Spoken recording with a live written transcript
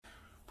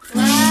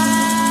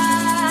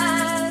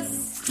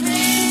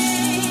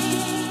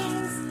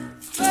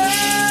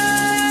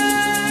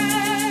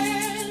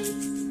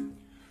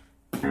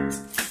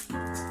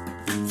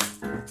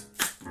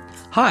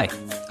Hi,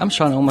 I'm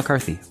Sean L.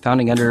 McCarthy,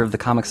 founding editor of The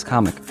Comics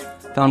Comic,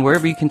 found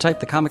wherever you can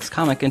type The Comics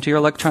Comic into your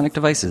electronic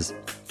devices.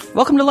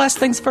 Welcome to Last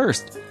Things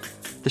First,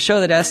 the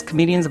show that asks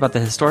comedians about the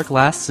historic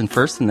lasts and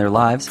firsts in their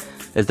lives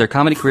as their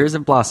comedy careers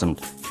have blossomed,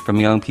 from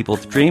young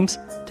people's dreams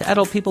to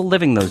adult people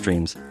living those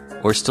dreams,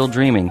 or still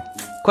dreaming.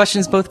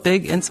 Questions both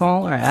big and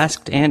small are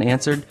asked and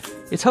answered.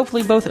 It's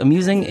hopefully both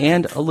amusing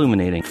and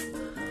illuminating.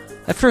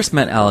 I first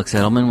met Alex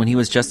Edelman when he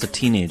was just a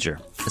teenager,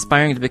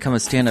 aspiring to become a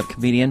stand-up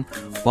comedian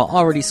while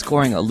already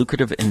scoring a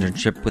lucrative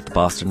internship with the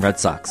Boston Red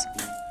Sox.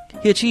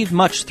 He achieved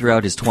much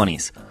throughout his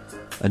 20s.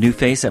 A new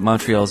face at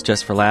Montreal's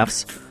Just for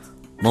Laughs,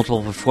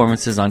 multiple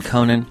performances on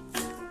Conan,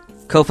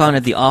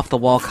 co-founded the Off the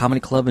Wall Comedy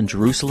Club in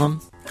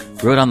Jerusalem,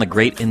 wrote on The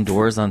Great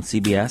Indoors on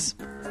CBS,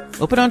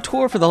 opened on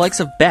tour for the likes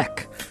of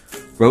Beck,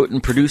 wrote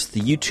and produced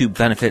the YouTube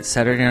benefit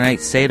Saturday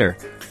Night Seder,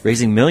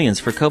 raising millions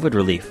for COVID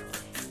relief.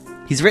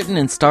 He's written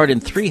and starred in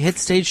 3 hit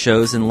stage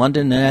shows in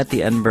London and at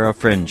the Edinburgh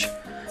Fringe.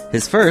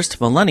 His first,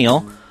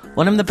 Millennial,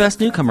 won him the Best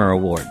Newcomer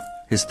Award.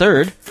 His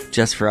third,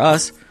 Just for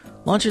Us,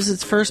 launches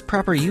its first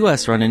proper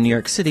U.S. run in New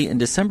York City in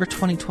December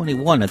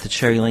 2021 at the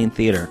Cherry Lane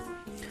Theater.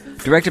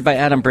 Directed by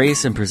Adam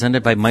Brace and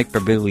presented by Mike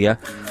Birbiglia,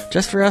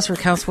 Just for Us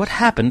recounts what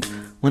happened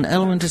when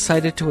Edelman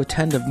decided to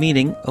attend a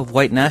meeting of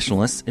white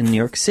nationalists in New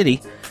York City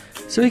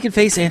so he could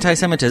face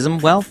anti-Semitism,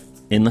 well,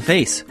 in the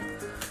face.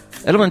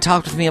 Edelman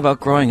talked with me about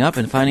growing up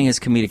and finding his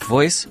comedic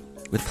voice,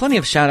 with plenty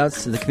of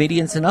shout-outs to the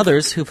comedians and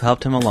others who've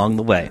helped him along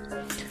the way.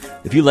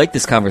 If you like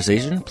this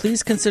conversation,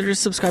 please consider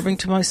subscribing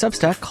to my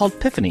Substack called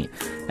Piffany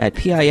at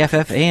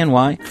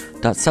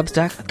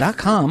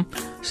piffany.substack.com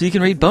so you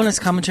can read bonus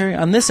commentary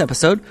on this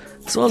episode,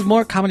 as well as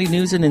more comedy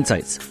news and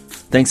insights.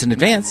 Thanks in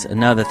advance, and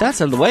now that that's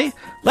out of the way,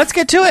 let's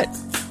get to it!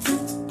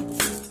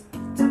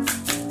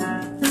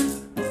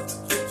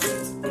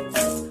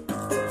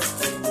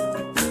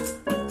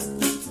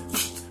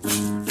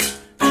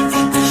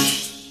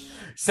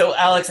 So,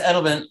 Alex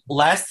Edelman,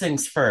 last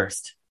things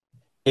first.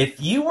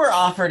 If you were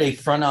offered a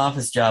front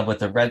office job with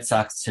the Red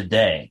Sox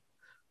today,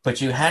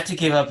 but you had to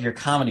give up your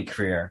comedy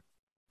career,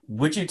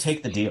 would you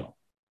take the deal?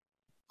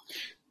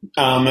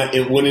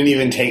 It wouldn't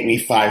even take me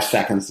 5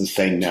 seconds to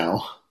say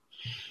no.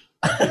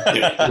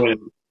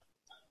 It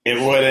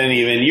wouldn't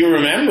even. You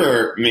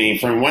remember me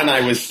from when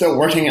I was still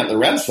working at the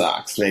Red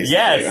Sox, basically,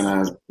 yes. When I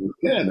was a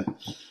kid.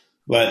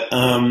 But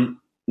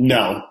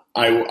no,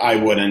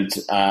 I wouldn't.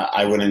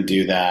 I wouldn't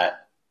do that.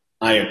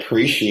 I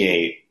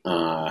appreciate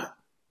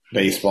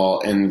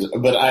baseball,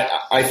 but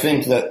I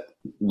think that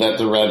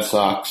the Red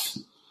Sox,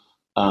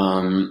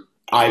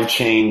 I've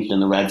changed and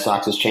the Red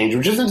Sox has changed,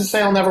 which isn't to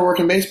say I'll never work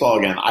in baseball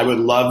again. I would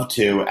love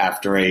to,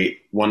 after a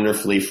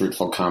wonderfully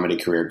fruitful comedy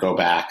career, go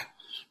back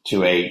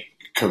to a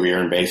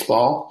career in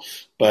baseball.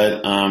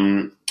 But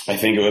I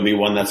think it would be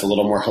one that's a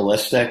little more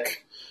holistic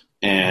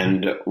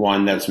and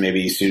one that's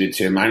maybe suited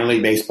to minor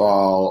league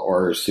baseball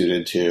or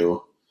suited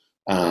to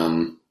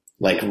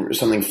like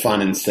something fun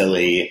and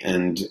silly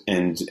and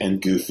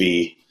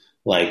goofy,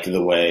 like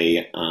the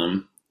way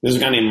there's a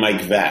guy named Mike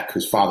Veck,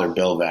 whose father,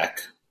 Bill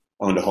Veck,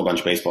 owned a whole bunch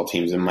of baseball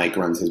teams, and Mike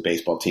runs his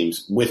baseball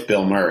teams with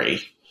Bill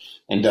Murray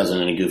and does it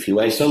in a goofy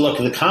way. So look,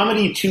 the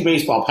comedy to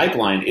baseball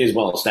pipeline is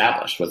well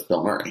established with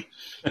Bill Murray.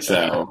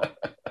 So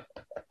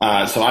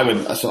I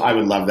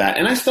would love that.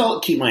 And I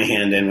still keep my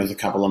hand in with a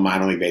couple of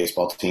minor league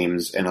baseball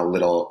teams and I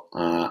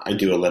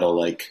do a little,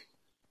 like,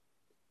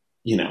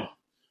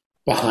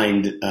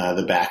 behind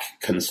the back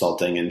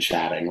consulting and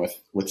chatting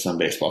with some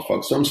baseball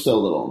folks. So I'm still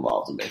a little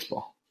involved in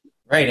baseball.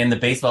 Right. And the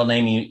baseball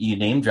name you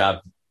name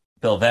dropped,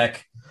 Bill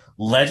Veck,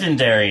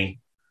 legendary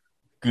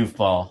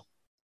goofball.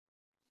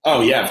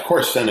 Oh yeah, of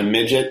course. Send a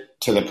midget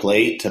to the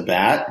plate to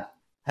bat.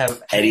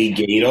 Eddie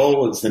Gadel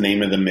was the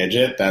name of the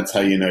midget. That's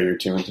how you know you're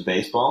too into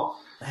baseball.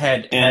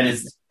 Had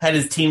his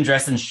team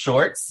dressed in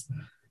shorts.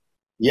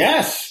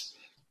 Yes.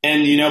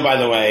 And, by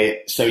the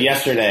way, so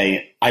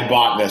yesterday I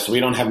bought this. We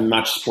don't have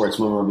much sports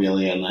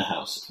memorabilia in the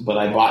house, but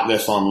I bought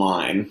this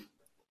online.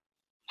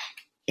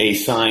 A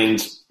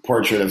signed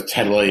portrait of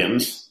Ted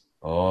Williams.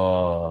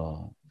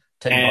 Oh.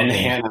 And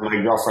Hannah,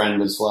 my girlfriend,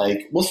 was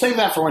like, we'll save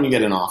that for when you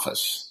get in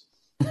office.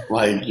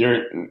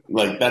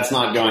 That's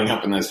not going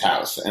up in this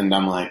house. And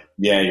I'm like,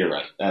 yeah, you're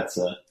right.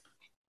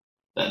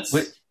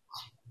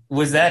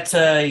 Was that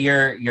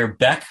your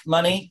Beck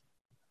money?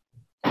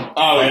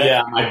 Oh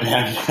yeah, my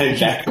Beck.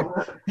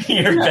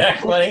 Your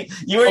Beck money.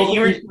 You were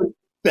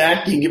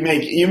Beck. You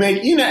make.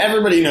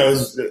 Everybody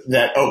knows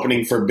that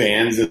opening for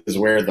bands is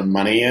where the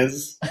money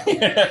is.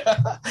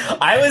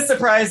 I was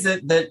surprised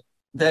that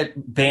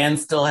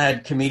bands still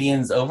had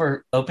comedians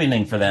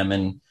opening for them,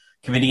 and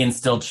comedians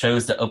still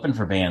chose to open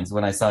for bands.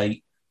 When I saw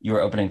you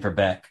were opening for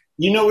Beck.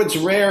 What's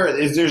rare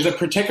is there's a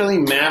particularly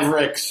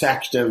maverick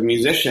sect of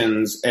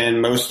musicians, and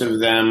most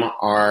of them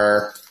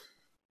are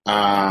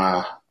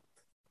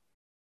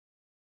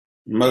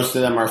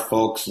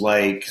folks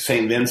like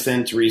St.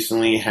 Vincent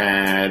recently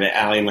had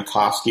Ally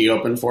McCoskey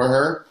open for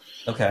her.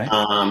 Okay.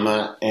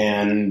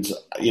 And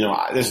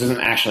this isn't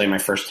actually my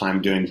first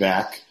time doing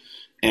Beck.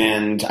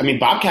 And I mean,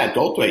 Bobcat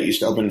Goldthwait used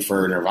to open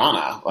for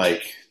Nirvana.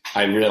 Like,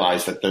 I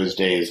realized that those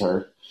days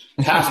are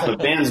past,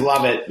 but fans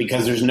love it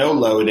because there's no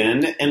load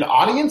in, and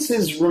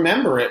audiences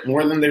remember it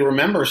more than they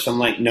remember some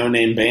like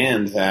no-name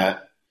band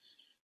that,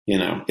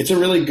 it's a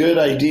really good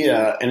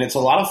idea and it's a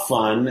lot of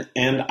fun.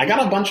 And I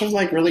got a bunch of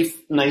like really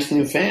nice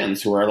new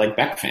fans who are like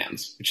Beck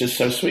fans, which is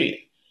so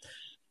sweet.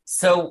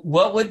 So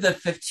what would the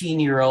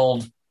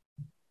 15-year-old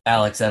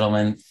Alex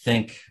Edelman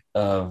think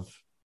of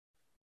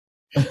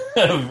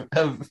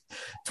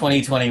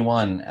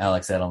 2021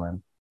 Alex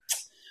Edelman?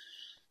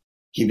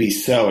 He'd be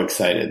so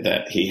excited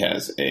that he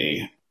has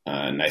a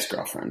nice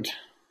girlfriend.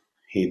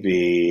 He'd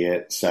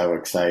be so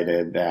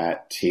excited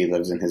that he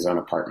lives in his own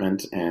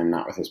apartment and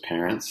not with his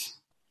parents.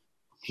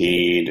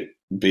 He'd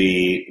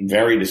be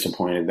very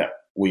disappointed that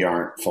we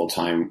aren't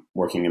full-time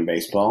working in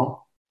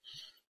baseball.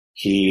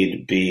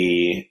 He'd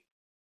be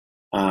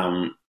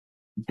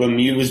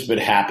bemused but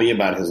happy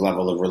about his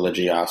level of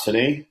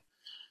religiosity.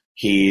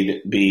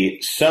 He'd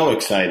be so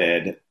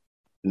excited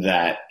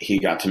that he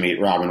got to meet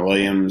Robin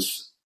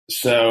Williams,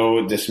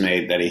 so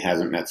dismayed that he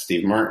hasn't met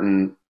Steve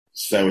Martin,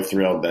 so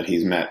thrilled that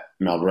he's met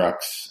Mel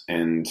Brooks.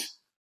 And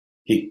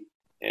he,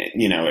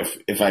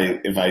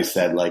 if I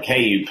said like,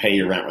 hey, you pay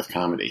your rent with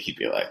comedy, he'd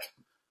be like,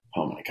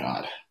 oh my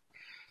God,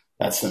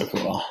 that's so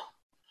cool.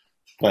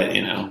 But,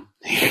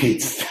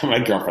 my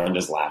girlfriend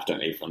just laughed at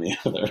me from the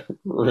other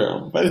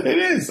room. But it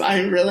is,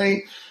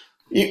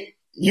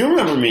 you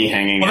remember me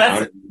hanging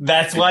out.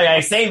 That's why I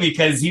say,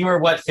 because you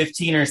were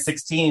 15 or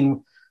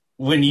 16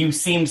 when you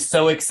seemed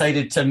so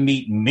excited to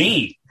meet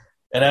me.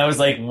 And I was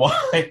like, why?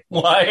 It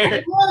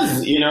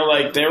was,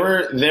 there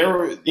were,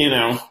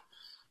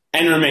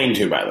 and remain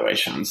too, by the way,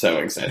 Sean, so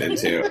excited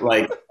too.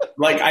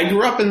 like I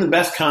grew up in the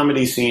best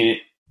comedy scene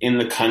in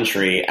the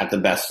country at the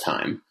best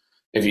time.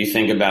 If you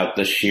think about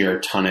the sheer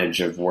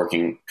tonnage of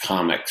working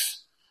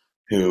comics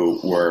who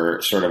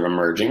were sort of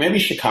emerging, maybe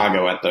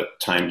Chicago at the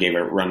time gave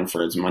a run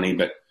for its money,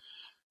 but,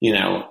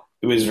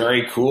 it was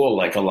very cool.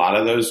 Like a lot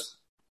of those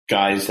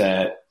guys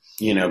that,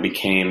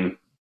 became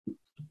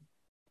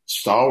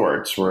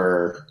stalwarts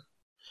were,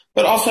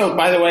 but also,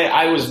 by the way,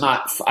 I was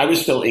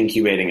still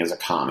incubating as a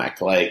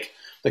comic. Like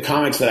the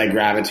comics that I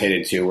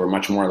gravitated to were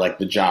much more like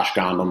the Josh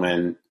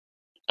Gondelman,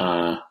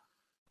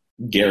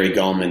 Gary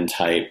Gulman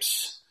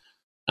types.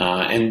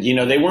 And,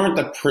 they weren't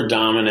the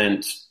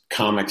predominant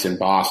comics in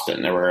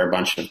Boston. There were a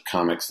bunch of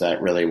comics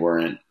that really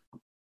weren't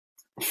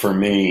for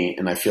me.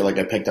 And I feel like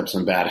I picked up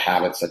some bad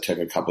habits that took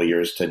a couple of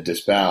years to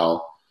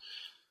dispel.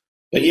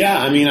 But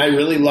yeah, I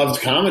really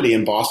loved comedy,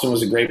 and Boston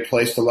was a great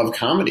place to love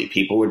comedy.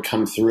 People would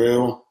come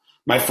through.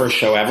 My first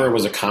show ever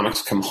was a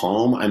Comics Come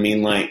Home.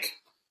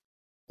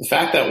 The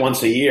fact that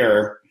once a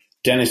year,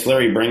 Dennis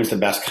Leary brings the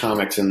best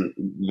comics in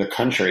the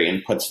country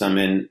and puts them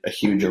in a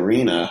huge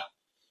arena.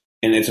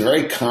 And it's a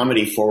very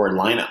comedy forward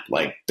lineup.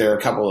 Like there are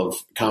a couple of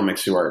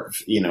comics who are,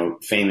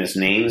 famous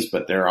names,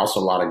 but there are also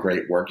a lot of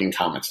great working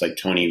comics like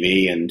Tony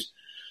V. And,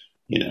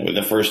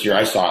 the first year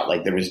I saw it,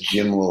 like there was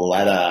Jim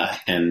Loletta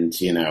and,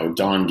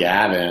 Don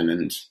Gavin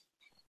and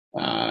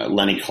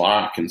Lenny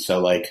Clark. And so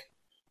like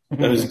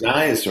those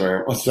guys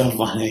were, what's so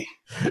funny?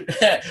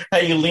 How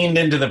you leaned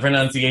into the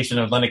pronunciation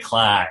of Lenny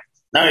Clark.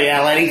 Oh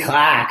yeah, Lenny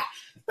Clark.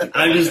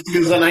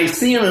 Because when I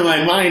see him in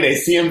my mind, I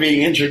see him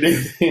being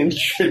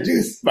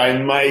introduced by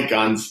Mike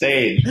on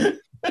stage.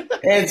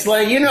 It's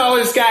like,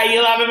 this guy,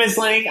 you love him, it's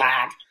Lenny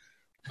Clark.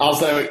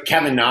 Also,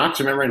 Kevin Knox,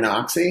 remember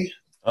Knoxy?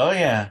 Oh,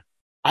 yeah.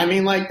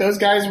 Those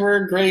guys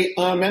were great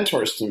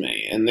mentors to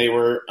me, and they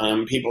were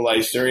people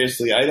I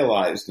seriously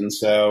idolized. And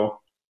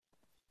so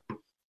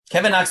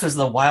Kevin Knox was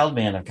the wild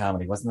man of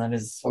comedy, wasn't that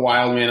his? A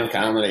wild man of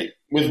comedy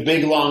with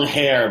big, long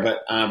hair. But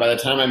by the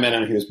time I met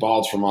him, he was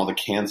bald from all the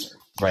cancer.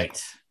 Right.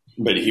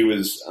 But he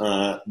was,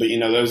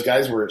 those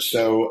guys were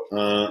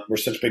were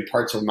such big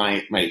parts of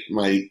my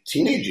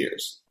teenage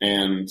years,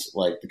 and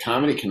like the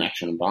comedy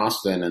connection in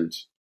Boston. And,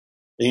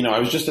 I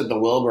was just at the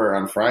Wilbur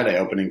on Friday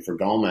opening for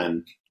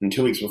Gulman. And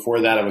 2 weeks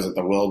before that, I was at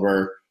the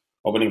Wilbur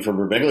opening for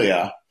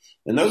Birbiglia.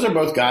 And those are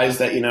both guys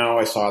that,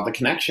 I saw at the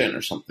Connection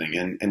or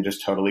something and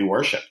just totally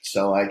worshiped.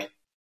 So like,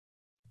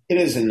 it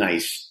is a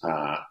nice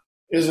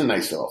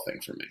little thing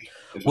for me.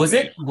 Was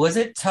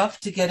it tough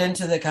to get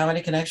into the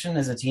Comedy Connection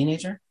as a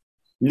teenager?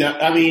 No,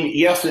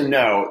 yes and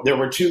no. There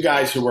were two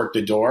guys who worked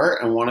the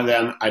door, and one of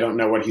them, I don't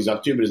know what he's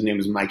up to, but his name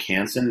was Mike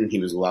Hansen, and he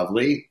was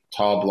lovely,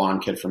 tall,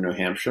 blonde kid from New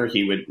Hampshire.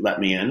 He would let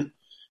me in.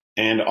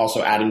 And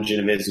also Adam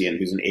Genovizian,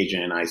 who's an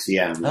agent in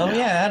ICM. Oh,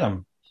 yeah,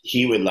 Adam.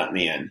 He would let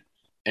me in.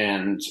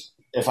 And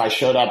if I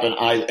showed up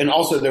and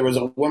also there was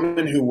a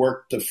woman who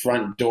worked the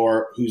front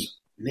door whose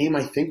name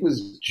I think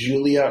was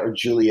Julia or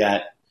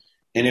Juliet.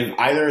 And if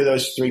either of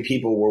those three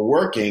people were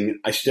working,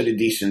 I stood a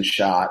decent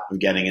shot of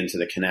getting into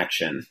the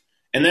Connection.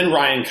 And then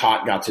Ryan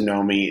Cott got to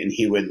know me, and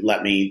he would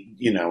let me,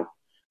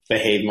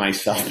 behave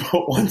myself.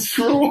 But once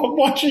we were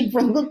watching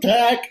from the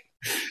back,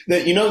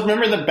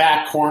 remember the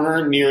back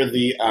corner near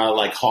the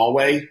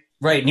hallway?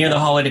 Right, near the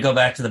hallway to go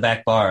back to the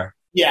back bar.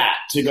 Yeah,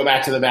 to go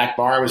back to the back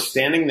bar. I was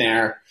standing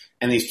there,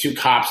 and these two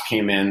cops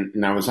came in,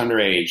 and I was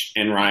underage,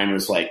 and Ryan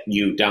was like,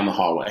 "You down the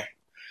hallway."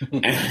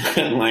 And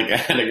I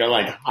had to go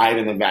hide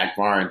in the back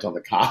bar until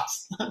the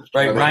cops.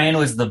 Right, Ryan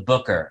was the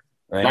booker.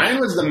 right? Ryan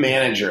was the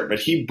manager, but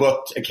he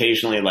booked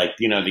occasionally, like,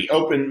 the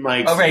open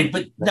mics. Oh, right.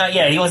 But no,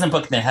 yeah, he wasn't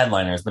booking the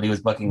headliners, but he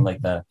was booking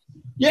like the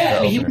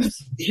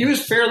openers. He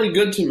was fairly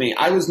good to me.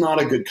 I was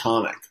not a good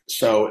comic,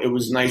 so it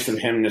was nice of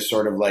him to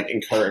sort of like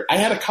encourage. I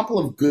had a couple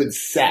of good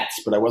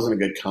sets, but I wasn't a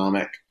good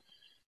comic,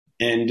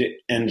 and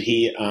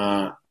he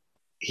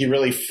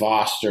really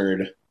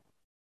fostered.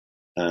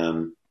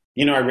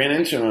 I ran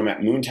into him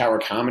at Moon Tower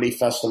Comedy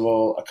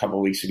Festival a couple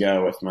of weeks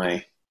ago with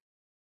my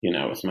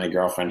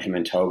girlfriend, him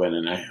and Tobin,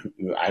 and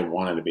I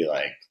wanted to be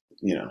like,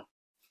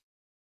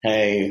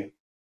 hey,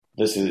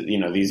 this is,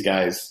 these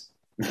guys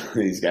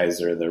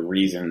are the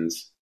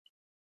reasons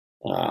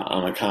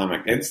I'm a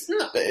comic. They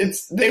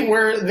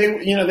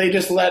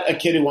just let a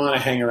kid who wanted to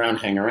hang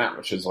around,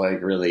 which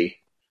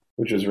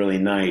was really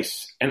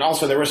nice. And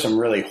also there were some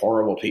really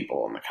horrible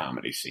people in the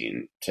comedy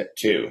scene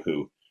too,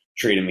 who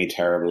treated me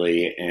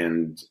terribly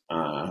and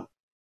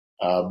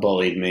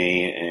bullied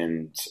me,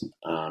 and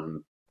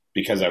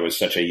because I was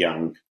such a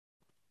young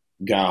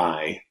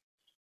guy,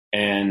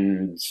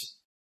 and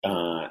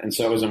so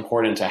it was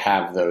important to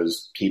have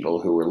those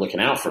people who were looking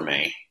out for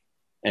me,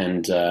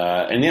 and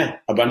yeah,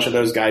 a bunch of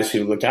those guys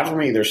who looked out for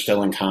me, they're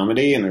still in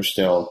comedy and they're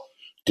still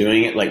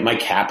doing it. Like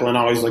Mike Kaplan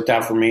always looked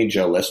out for me,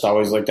 Joe List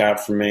always looked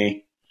out for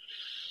me,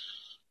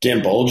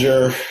 Dan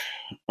Bolger,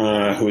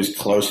 who is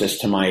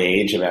closest to my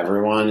age of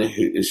everyone,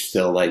 who is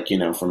still like,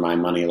 for my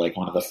money, like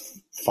one of the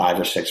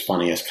 5 or 6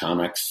 funniest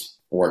comics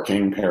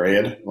working,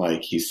 period.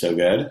 Like, he's so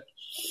good.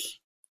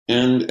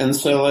 And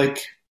so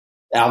like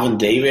Alvin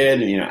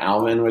David,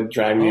 Alvin would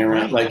drag me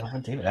around. Like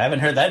Alvin David. I haven't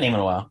heard that name in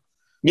a while.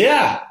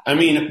 Yeah. I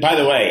mean, by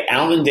the way,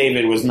 Alvin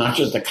David was not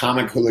just a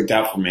comic who looked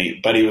out for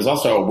me, but he was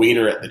also a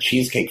waiter at the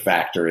Cheesecake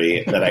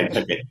Factory that I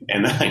took it.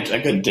 And I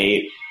took a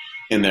date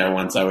in there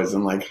once. I was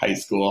in like high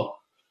school,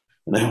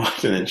 and I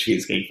walked in the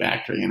Cheesecake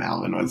Factory and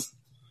Alvin was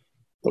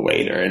the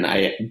waiter, and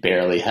I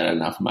barely had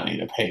enough money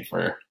to pay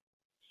for.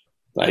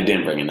 I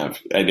didn't bring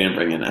enough.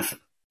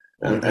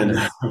 And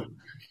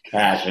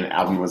cash. And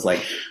Alvin was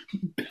like,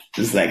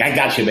 I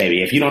got you,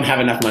 baby. If you don't have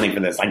enough money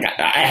for this, I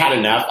had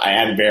enough. I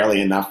had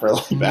barely enough for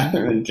like that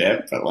and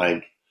tip, but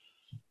like,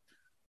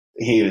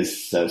 he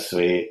was so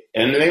sweet,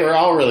 and they were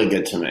all really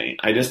good to me.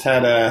 I just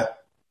had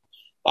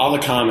all the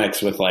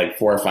comics, with like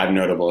 4 or 5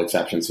 notable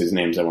exceptions, whose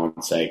names I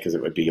won't say because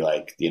it would be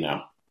like,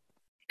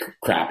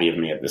 crappy of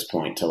me at this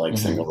point to like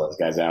single those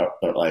guys out.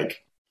 But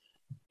like,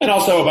 and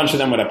also a bunch of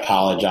them would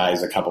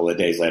apologize a couple of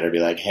days later, be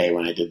like, hey,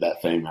 when I did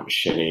that thing, that was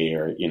shitty.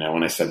 Or,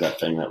 when I said that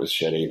thing, that was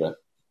shitty. But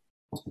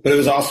it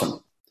was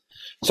awesome.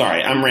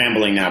 Sorry, I'm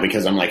rambling now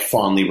because I'm like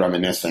fondly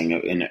reminiscing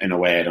in a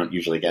way I don't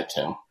usually get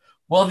to.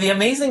 Well, the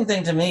amazing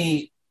thing to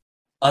me,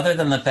 other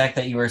than the fact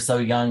that you were so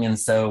young and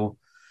so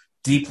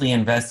deeply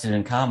invested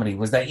in comedy,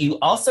 was that you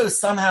also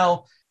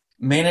somehow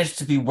managed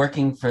to be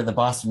working for the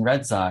Boston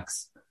Red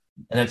Sox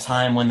at a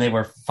time when they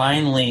were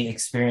finally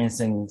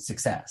experiencing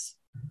success.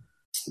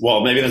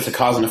 Well, maybe that's a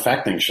cause and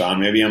effect thing, Sean.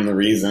 Maybe I'm the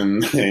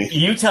reason.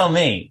 You tell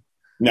me.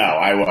 No,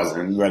 I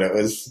wasn't, but it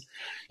was,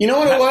 you know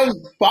what it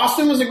was?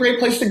 Boston was a great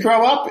place to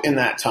grow up in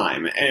that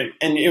time.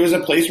 And it was a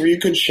place where you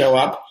could show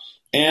up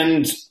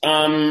and,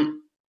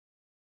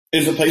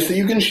 is a place that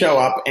you can show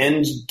up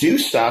and do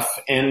stuff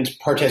and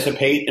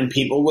participate, and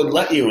people would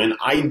let you. And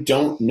I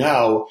don't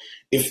know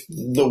if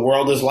the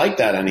world is like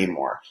that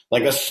anymore.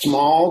 Like a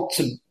small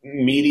to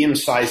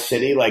medium-sized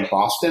city like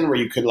Boston, where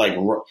you could like,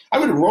 I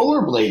would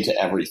rollerblade to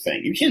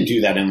everything. You can't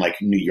do that in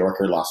like New York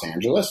or Los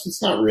Angeles.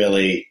 It's not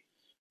really,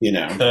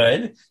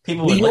 Good.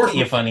 People would look at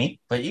you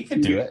funny, but you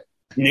could do it.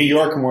 New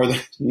York more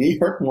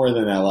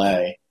than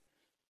LA.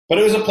 But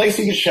it was a place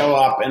you could show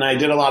up, and I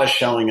did a lot of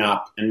showing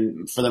up.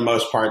 And for the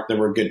most part, there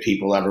were good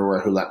people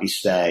everywhere who let me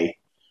stay.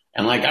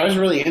 And like, I was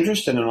really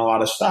interested in a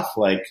lot of stuff.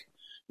 Like,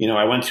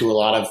 I went to a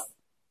lot of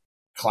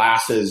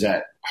classes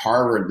at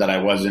Harvard that I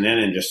wasn't in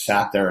and just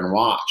sat there and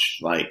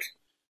watched. Like,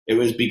 it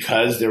was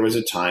because there was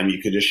a time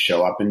you could just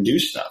show up and do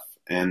stuff.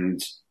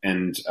 And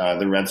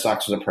the Red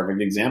Sox was a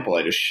perfect example.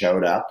 I just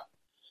showed up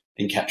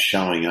and kept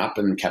showing up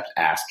and kept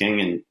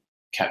asking and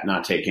kept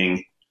not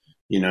taking,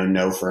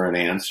 no for an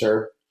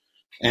answer.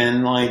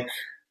 And like,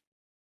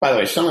 by the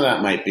way, some of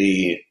that might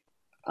be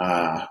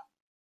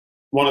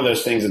one of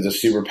those things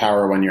that's a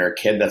superpower when you're a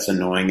kid that's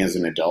annoying as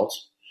an adult,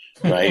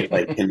 right?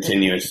 Like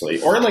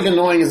continuously, or like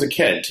annoying as a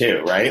kid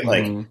too, right?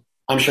 Like,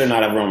 I'm sure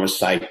not everyone was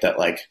psyched that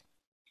like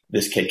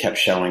this kid kept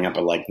showing up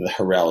at like the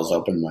Harrell's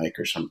open mic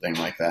or something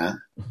like that,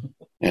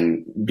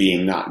 and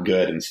being not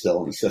good and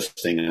still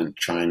insisting and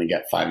trying to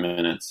get 5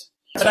 minutes.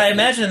 But I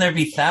imagine there'd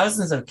be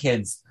thousands of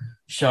kids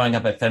showing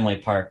up at Fenway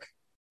Park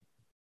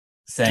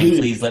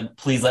saying,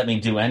 please let me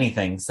do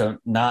anything. So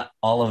not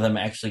all of them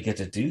actually get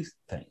to do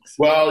things.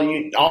 Well,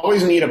 you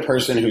always need a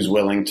person who's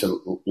willing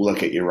to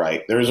look at you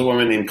right. There's a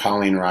woman named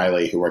Colleen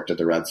Riley who worked at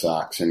the Red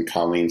Sox, and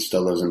Colleen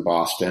still lives in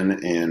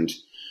Boston, and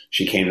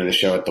she came to the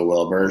show at the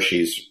Wilbur.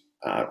 She's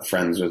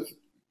friends with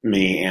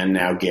me and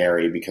now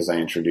Gary because I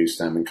introduced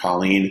them. And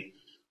Colleen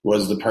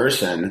was the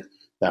person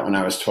that when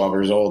I was 12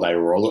 years old, I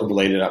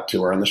rollerbladed up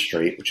to her on the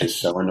street, which is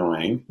so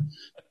annoying.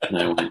 And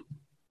I went,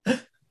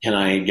 can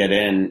I get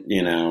in,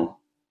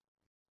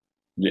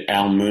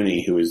 Al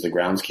Mooney, who is the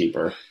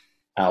groundskeeper.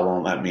 Al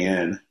won't let me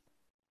in.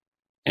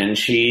 And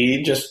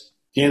she just,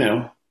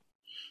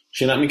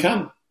 she let me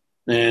come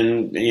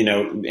and,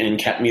 and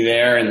kept me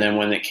there. And then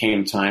when it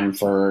came time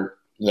for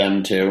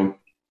them to,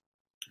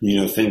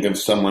 think of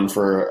someone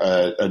for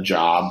a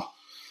job,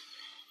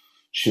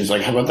 she was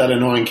like, how about that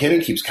annoying kid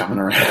who keeps coming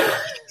around?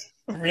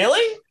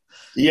 Really?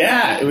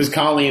 Yeah, it was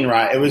Colleen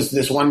Wright. It was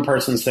this one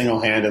person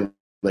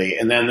single-handedly.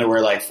 And then there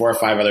were like 4 or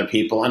 5 other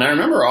people. And I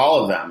remember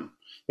all of them.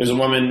 There's a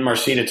woman,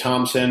 Marcita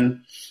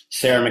Thompson,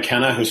 Sarah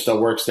McKenna, who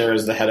still works there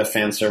as the head of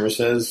fan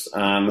services,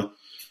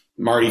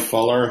 Marty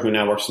Fuller, who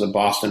now works at the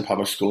Boston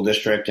Public School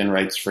District and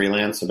writes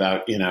freelance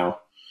about,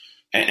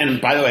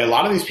 and by the way, a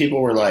lot of these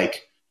people were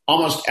like,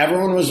 almost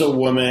everyone was a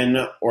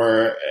woman,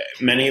 or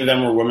many of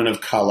them were women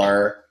of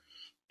color.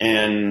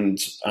 And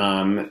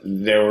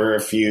there were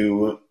a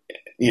few,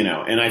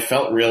 and I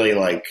felt really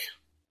like,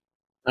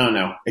 I don't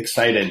know,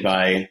 excited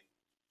by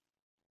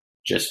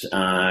just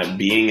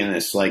being in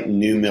this like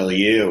new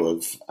milieu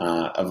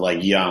of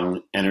like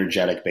young,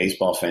 energetic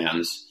baseball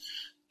fans.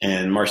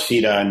 And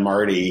Marcita and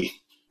Marty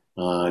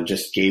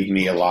just gave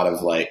me a lot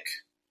of like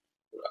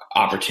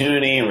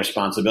opportunity and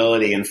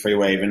responsibility and free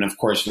wave. And of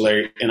course,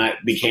 Larry and I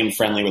became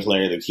friendly with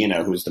Larry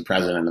Lucchino, who's the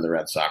president of the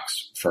Red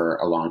Sox for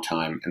a long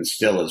time and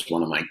still is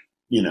one of my,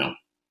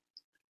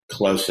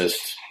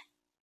 closest,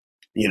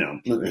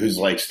 who's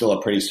like still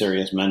a pretty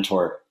serious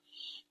mentor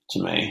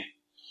to me.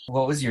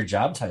 What was your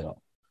job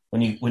title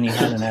when you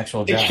had an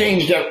actual job?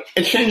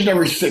 It changed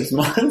every 6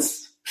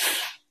 months.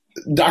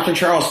 Dr.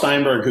 Charles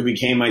Steinberg, who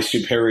became my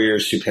superior,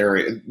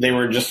 they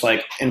were just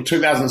like, in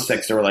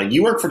 2006, they were like,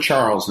 you work for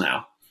Charles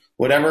now.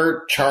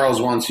 Whatever Charles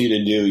wants you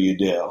to do, you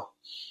do.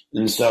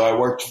 And so I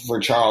worked for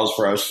Charles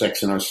for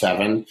 06 and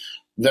 07.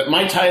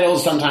 My title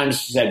sometimes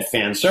said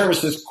fan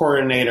services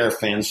coordinator,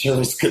 fan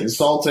service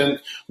consultant.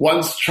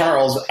 Once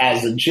Charles,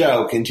 as a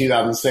joke in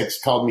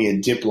 2006, called me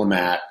a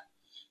diplomat,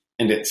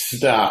 and it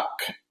stuck.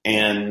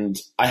 And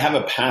I have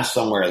a pass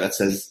somewhere that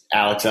says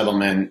Alex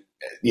Edelman.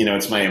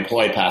 It's my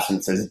employee pass, and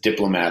it says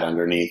diplomat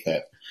underneath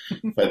it.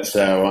 But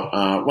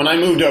so when I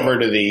moved over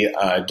to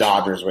the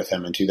Dodgers with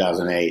him in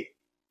 2008,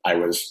 I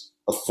was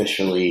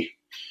officially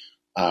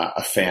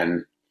a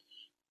fan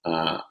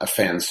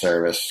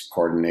service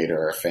coordinator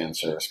or a fan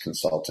service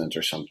consultant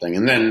or something.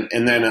 And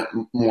then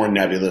more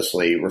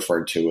nebulously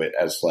referred to it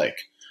as like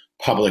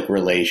public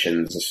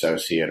relations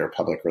associate or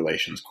public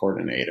relations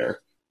coordinator.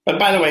 But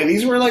by the way,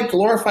 these were like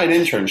glorified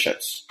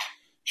internships,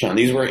 Sean.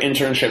 These were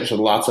internships with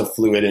lots of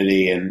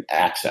fluidity and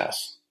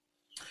access.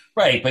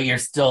 Right. But you're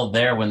still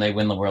there when they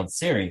win the World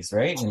Series,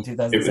 right? In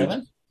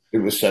 2007? It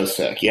was so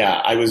sick. Yeah.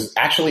 I was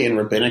actually in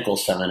rabbinical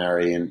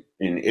seminary in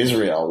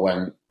Israel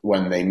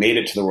when they made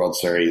it to the World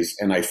Series,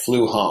 and I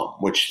flew home,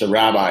 which the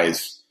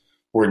rabbis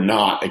were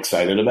not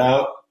excited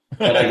about.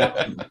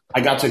 But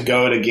I got to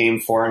go to Game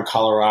 4 in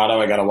Colorado.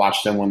 I got to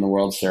watch them win the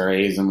World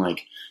Series and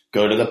like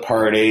go to the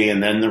party.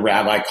 And then the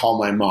rabbi called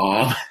my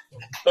mom.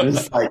 It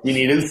was like, you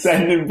need to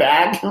send him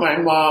back. And my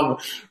mom,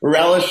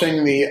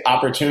 relishing the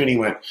opportunity,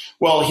 went,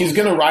 well, he's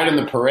going to ride in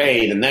the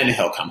parade and then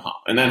he'll come home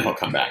and then he'll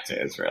come back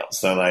to Israel.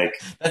 So like,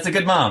 that's a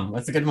good mom.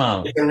 That's a good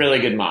mom. It's a really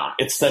good mom.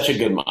 It's such a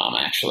good mom,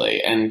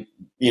 actually. And,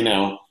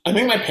 I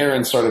think my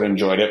parents sort of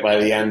enjoyed it by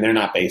the end. They're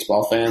not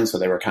baseball fans, so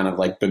they were kind of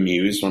like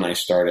bemused when I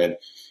started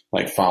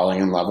like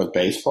falling in love with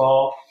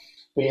baseball.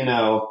 But,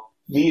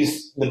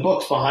 the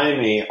books behind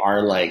me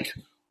are like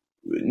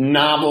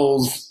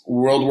novels,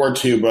 World War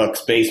II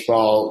books,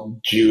 baseball,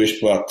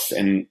 Jewish books,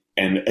 and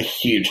a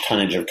huge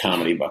tonnage of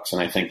comedy books.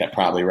 And I think that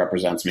probably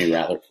represents me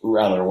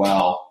rather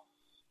well.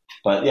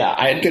 But yeah,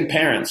 I had good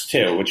parents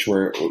too, which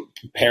were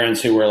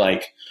parents who were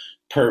like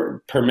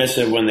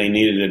permissive when they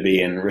needed to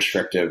be and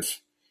restrictive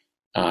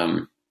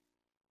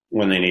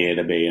when they needed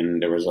to be.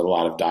 And there was a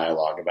lot of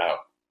dialogue about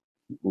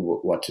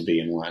what to be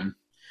and when.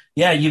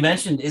 Yeah, you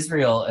mentioned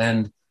Israel.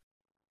 And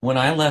when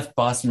I left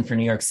Boston for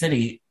New York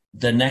City,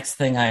 the next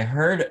thing I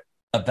heard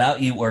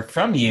about you or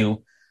from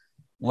you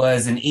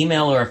was an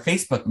email or a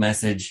Facebook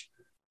message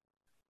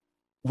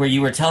where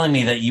you were telling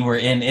me that you were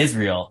in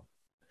Israel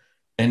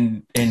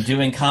and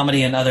doing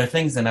comedy and other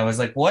things. And I was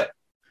like, what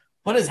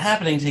is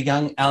happening to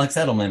young Alex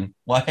Edelman?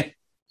 Why?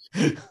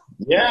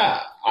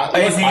 Yeah. Why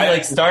is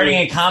he starting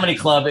a comedy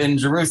club in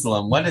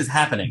Jerusalem? What is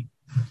happening?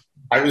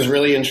 I was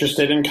really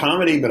interested in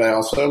comedy, but I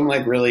also am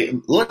like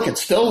look,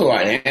 it's still who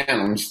I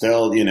am. I'm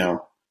still,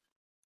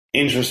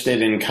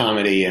 interested in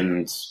comedy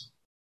and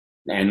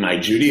my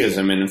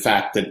Judaism. And in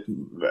fact,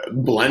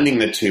 blending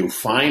the two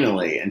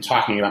finally and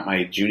talking about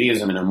my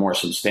Judaism in a more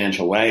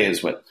substantial way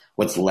is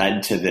what's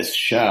led to this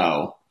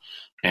show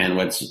and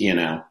what's,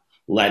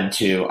 led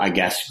to, I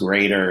guess,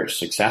 greater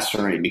success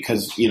for me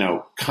because,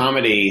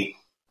 comedy,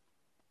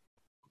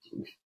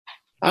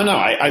 I don't know.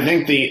 I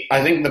think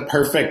the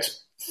perfect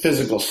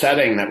physical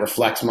setting that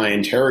reflects my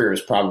interior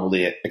is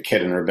probably a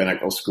kid in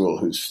rabbinical school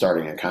who's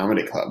starting a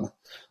comedy club.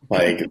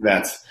 Like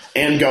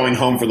and going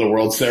home for the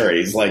World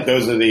Series. Like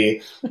that's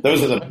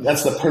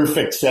the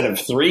perfect set of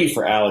three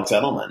for Alex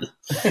Edelman.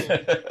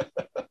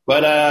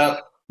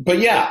 But but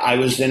yeah, I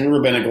was in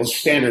rabbinical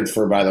standard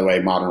for, by the way,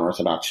 modern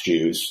Orthodox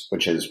Jews,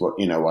 which is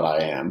what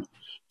I am,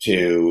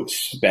 to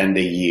spend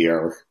a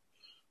year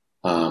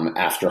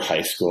after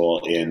high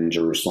school in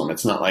Jerusalem.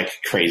 It's not like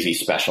a crazy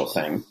special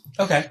thing.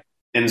 Okay.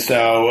 And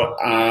so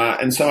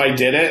I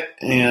did it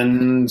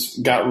and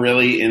got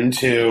really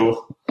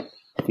into,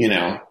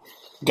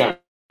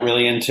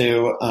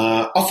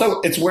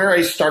 also it's where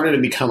I started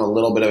to become a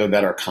little bit of a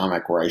better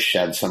comic, where I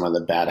shed some of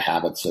the bad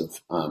habits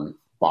of,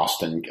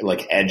 Boston,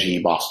 like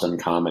edgy Boston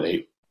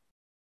comedy.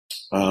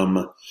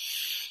 That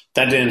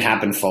didn't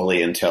happen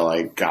fully until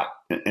I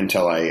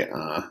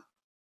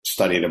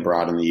studied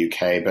abroad in the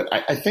UK. But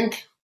I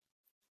think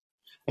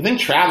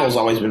travel's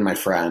always been my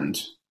friend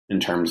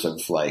in terms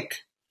of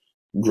like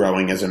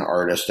growing as an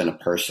artist and a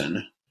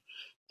person.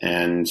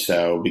 And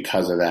so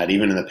because of that,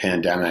 even in the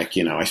pandemic,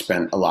 I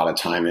spent a lot of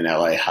time in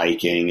LA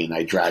hiking, and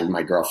I dragged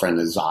my girlfriend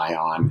to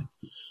Zion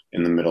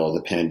in the middle of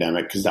the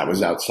pandemic because that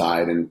was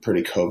outside and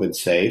pretty COVID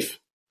safe.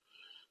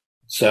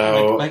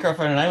 So my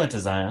girlfriend and I went to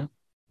Zion.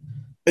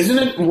 Isn't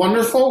it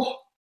wonderful?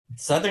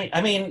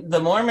 The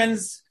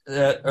Mormons,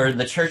 or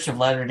the Church of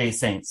Latter-day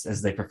Saints,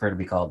 as they prefer to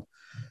be called.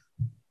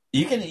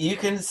 You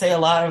can say a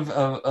lot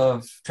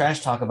of trash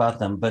talk about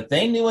them, but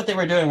they knew what they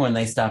were doing when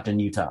they stopped in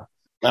Utah.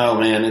 Oh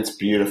man, it's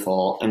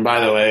beautiful. And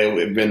by the way,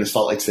 we've been to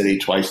Salt Lake City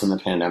twice in the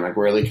pandemic,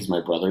 really, because my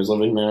brother's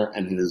living there,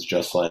 and it is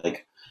just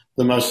like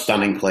the most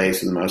stunning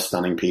place and the most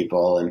stunning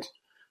people. And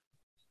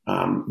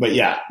but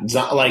yeah,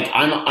 like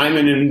I'm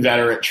an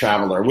inveterate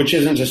traveler, which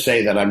isn't to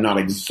say that I'm not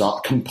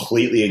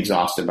completely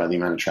exhausted by the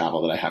amount of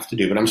travel that I have to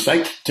do, but I'm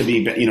psyched to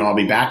be, I'll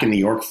be back in New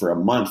York for a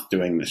month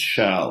doing this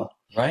show.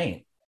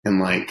 Right. And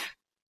like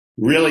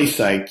really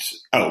psyched.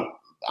 Oh,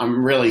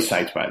 I'm really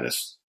psyched by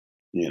this,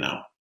 You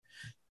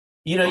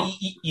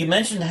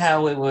mentioned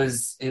how it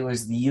was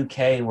the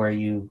UK where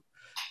you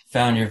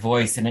found your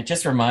voice, and it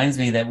just reminds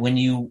me that when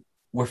you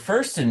were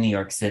first in New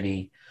York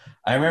City,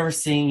 I remember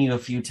seeing you a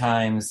few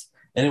times,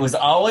 and it was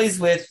always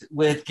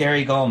with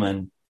Gary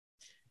Gulman,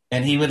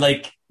 and he would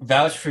like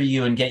vouch for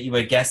you and get you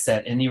a guest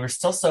set, and you were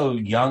still so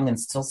young and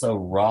still so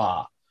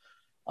raw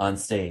on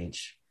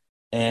stage.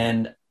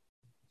 And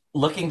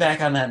looking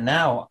back on that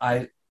now,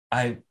 I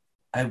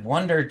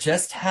wonder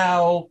just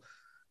how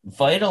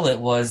vital it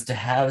was to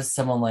have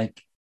someone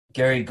like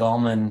Gary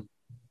Gulman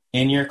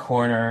in your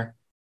corner,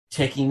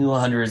 taking you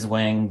under his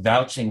wing,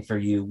 vouching for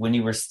you when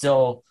you were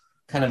still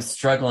kind of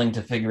struggling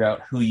to figure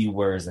out who you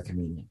were as a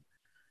comedian.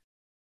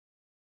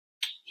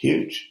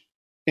 Huge,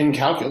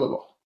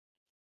 incalculable,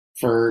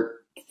 for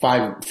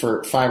five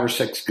or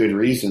six good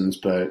reasons.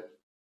 But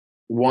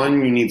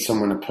one, you need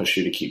someone to push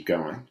you to keep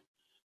going.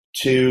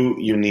 Two,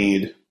 you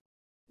need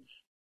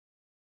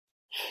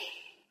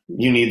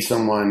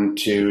someone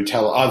to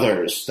tell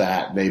others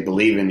that they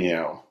believe in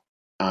you.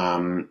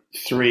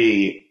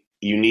 Three,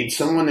 you need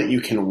someone that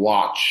you can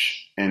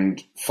watch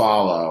and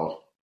follow,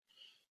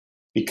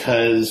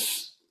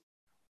 because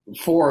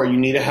four, you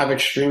need to have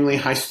extremely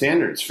high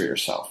standards for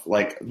yourself.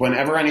 Like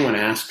whenever anyone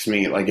asks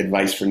me like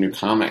advice for new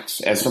comics,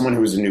 as someone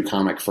who was a new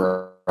comic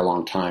for a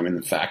long time, and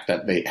the fact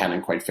that they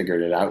hadn't quite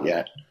figured it out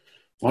yet,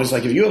 I was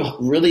like, if you have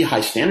really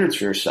high standards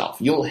for yourself,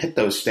 you'll hit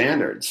those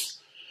standards.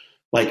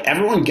 Like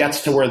everyone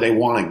gets to where they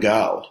want to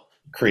go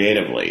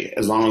creatively,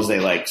 as long as they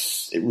like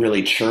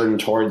really churn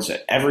towards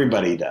it.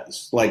 Everybody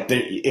does. Like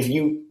if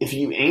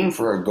you aim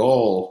for a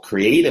goal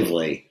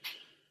creatively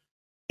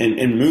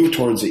and move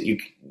towards it,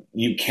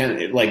 you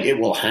can, like,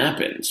 it will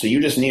happen. So you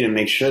just need to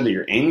make sure that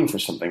you're aiming for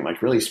something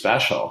like really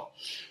special.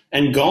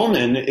 And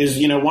Gulman is,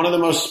 one of the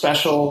most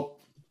special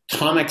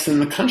comics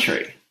in the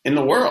country, in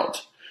the world.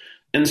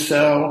 And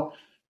so,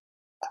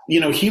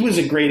 he was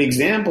a great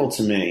example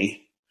to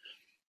me.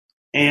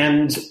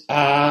 And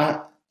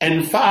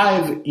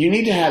five, you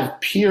need to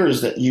have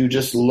peers that you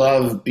just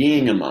love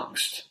being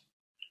amongst,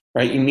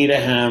 right? You need to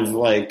have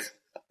like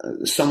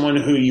someone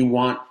who you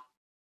want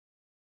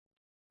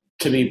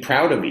to be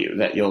proud of you,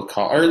 that you'll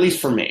call, or at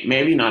least for me,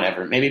 maybe not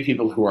ever, maybe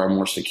people who are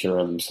more secure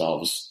in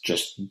themselves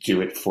just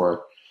do it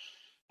for,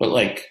 but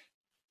like,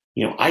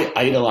 I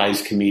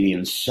idolize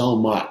comedians so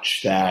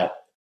much that,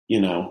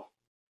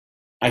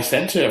 I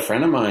said to a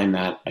friend of mine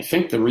that I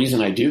think the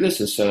reason I do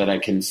this is so that I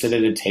can sit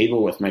at a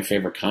table with my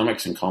favorite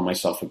comics and call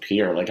myself a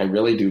peer. Like I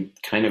really do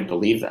kind of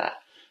believe that.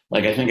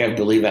 Like I think I've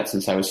believed that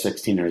since I was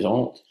 16 years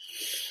old.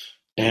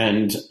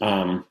 And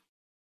I'm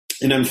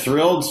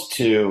thrilled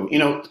to,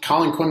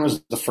 Colin Quinn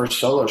was the first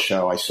solo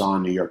show I saw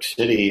in New York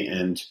City,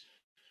 and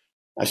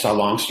I saw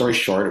Long Story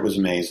Short. It was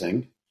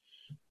amazing.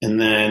 And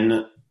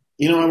then,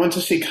 I went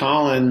to see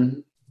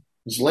Colin's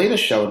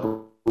latest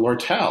show,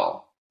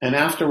 Lortel. And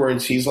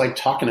afterwards, he's like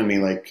talking to me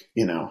like,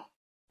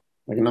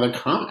 like another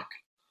comic.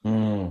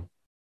 Mm.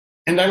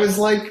 And I was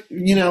like,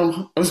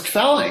 I was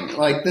felling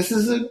like, this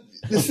is a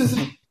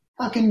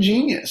fucking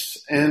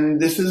genius. And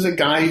this is a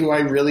guy who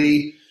I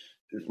really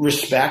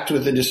respect,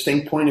 with a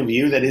distinct point of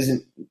view that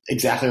isn't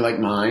exactly like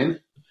mine.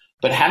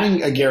 But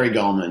having a Gary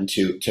Gulman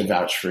to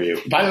vouch for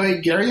you. By the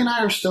way, Gary and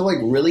I are still like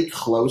really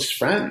close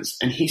friends,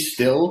 and he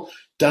still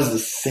does the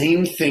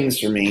same things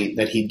for me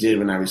that he did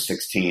when I was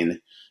 16.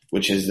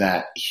 which is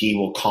that he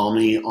will call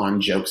me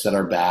on jokes that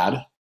are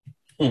bad.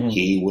 Mm-hmm.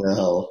 He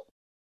will,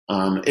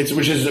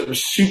 which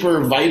is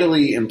super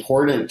vitally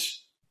important.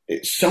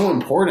 It's so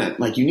important.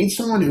 Like, you need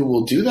someone who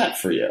will do that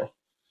for you.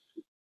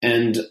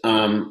 And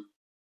I'll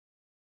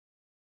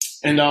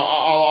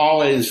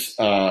always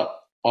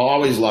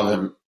love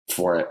him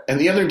for it. And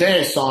the other day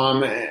I saw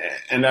him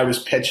and I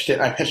pitched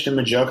him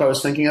a joke I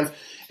was thinking of,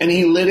 and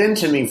he lit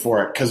into me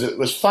for it because it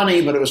was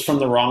funny, but it was from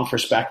the wrong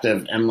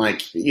perspective. And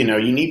like, you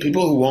need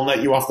people who won't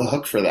let you off the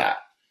hook for that.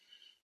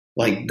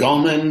 Like,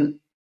 Goldman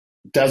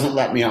doesn't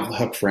let me off the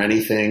hook for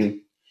anything.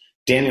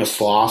 Daniel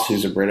Sloss,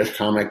 who's a British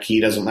comic, he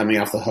doesn't let me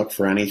off the hook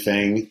for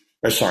anything.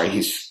 Or sorry,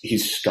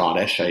 he's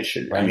Scottish. Right.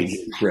 I mean,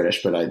 he's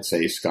British, but I'd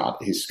say he's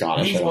Scottish.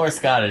 He's more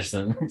Scottish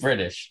than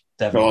British,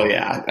 definitely. Oh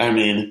yeah, I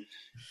mean,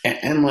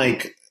 and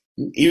like,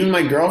 even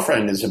my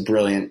girlfriend is a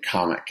brilliant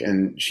comic,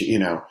 and she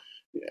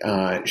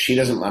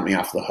doesn't let me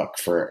off the hook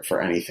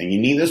for anything. You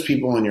need those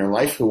people in your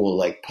life who will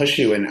like push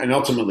you, and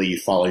ultimately you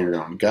follow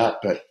your own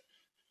gut. But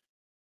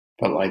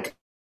like,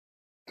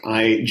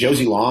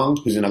 Josie Long,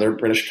 who's another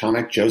British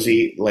comic,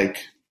 Josie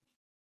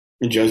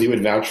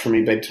would vouch for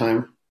me big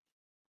time.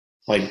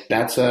 Like,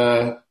 that's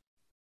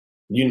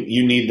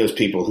you need those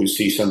people who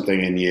see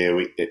something in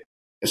you,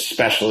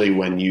 especially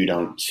when you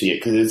don't see it,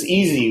 because it's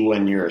easy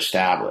when you're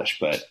established.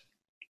 But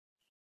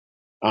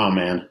oh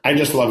man, I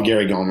just love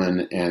Gary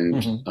Goldman,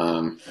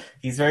 and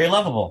he's very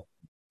lovable.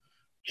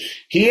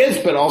 He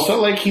is, but also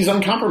like, he's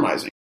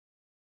uncompromising.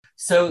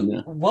 So,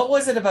 what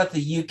was it about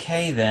the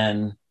UK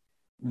then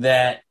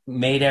that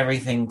made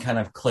everything kind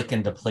of click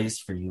into place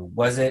for you?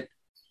 Was it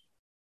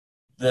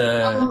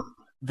the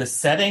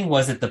setting?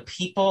 Was it the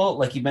people?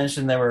 Like you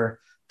mentioned, there were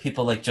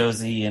people like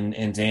Josie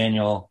and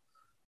Daniel.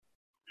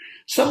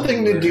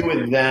 Something to do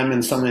with them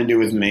and something to do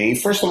with me.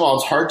 First of all,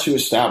 it's hard to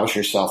establish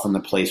yourself in the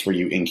place where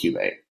you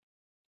incubate,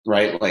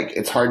 right? Like,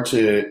 it's hard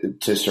to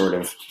sort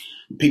of,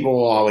 people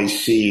will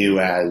always see you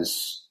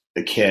as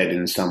a kid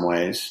in some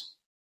ways.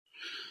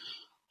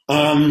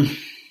 But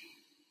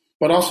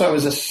also, I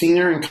was a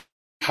senior in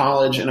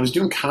college and I was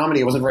doing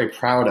comedy I wasn't very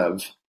proud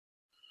of,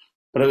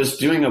 but I was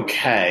doing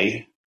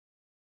okay,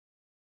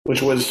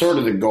 which was sort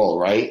of the goal,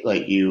 right?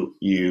 Like, you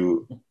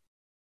do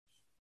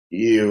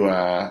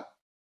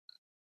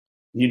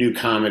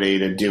comedy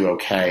to do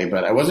okay,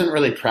 but I wasn't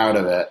really proud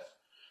of it.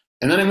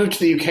 And then I moved to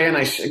the UK, and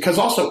because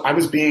also I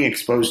was being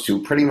exposed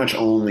to pretty much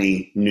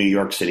only New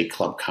York City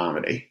club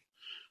comedy,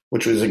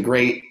 which was a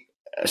great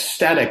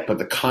aesthetic, but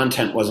the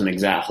content wasn't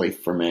exactly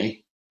for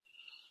me.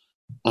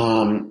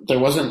 There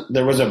was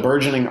a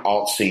burgeoning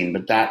alt scene,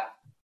 but that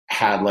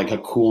had like a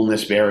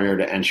coolness barrier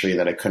to entry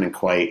that I couldn't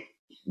quite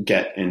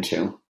get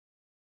into.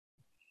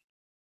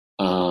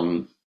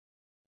 But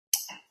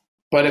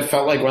it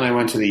felt like when I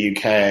went to the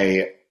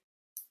UK,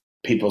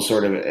 people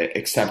sort of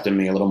accepted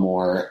me a little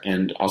more.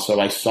 And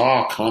also I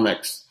saw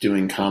comics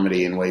doing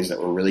comedy in ways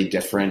that were really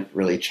different,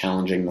 really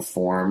challenging the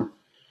form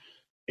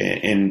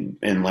in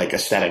like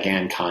aesthetic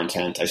and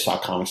content. I saw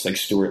comics like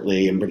Stuart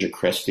Lee and Bridget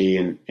Christie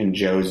and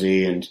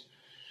Josie and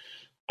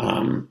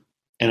a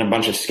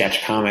bunch of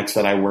sketch comics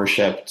that I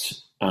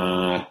worshipped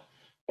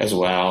as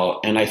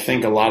well. And I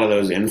think a lot of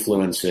those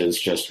influences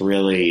just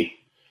really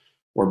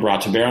were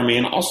brought to bear on me.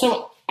 And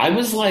also, I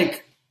always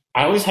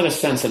had a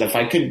sense that if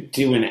I could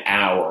do an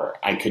hour,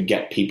 I could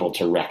get people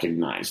to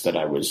recognize that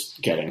I was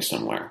getting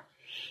somewhere.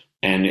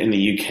 And in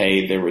the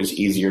UK, there was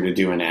easier to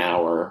do an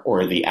hour,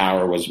 or the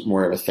hour was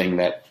more of a thing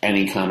that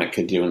any comic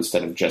could do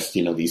instead of just,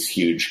 these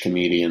huge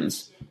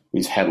comedians,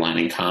 these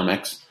headlining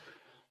comics.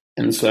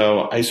 And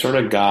so I sort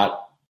of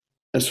got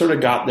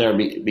there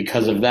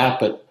because of that.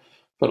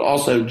 But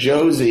also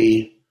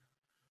Josie,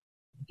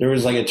 there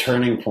was like a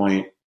turning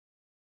point.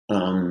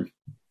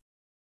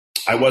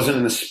 I wasn't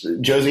in this.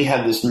 Josie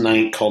had this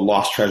night called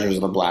Lost Treasures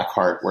of the Black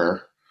Heart,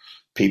 where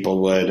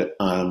people would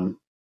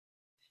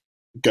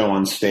go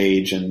on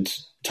stage and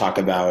talk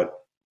about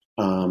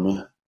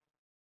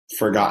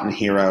forgotten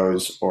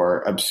heroes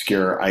or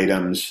obscure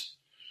items.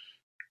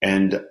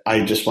 And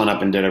I just went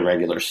up and did a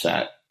regular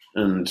set.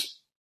 And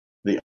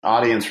the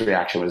audience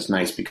reaction was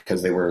nice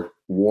because they were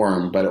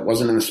warm, but it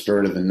wasn't in the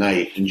spirit of the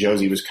night. And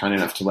Josie was kind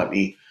enough to let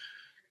me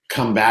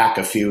come back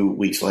a few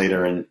weeks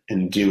later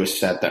and do a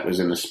set that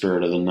was in the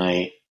spirit of the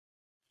night.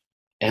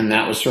 And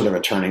that was sort of a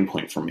turning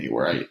point for me,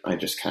 where I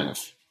just kind of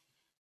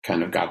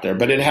got there.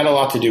 But it had a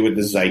lot to do with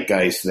the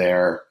zeitgeist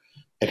there.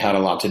 It had a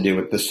lot to do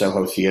with the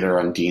Soho Theatre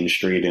on Dean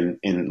Street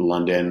in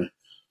London,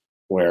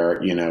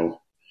 where,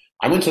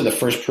 I went to the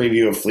first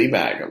preview of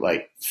Fleabag.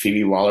 Like,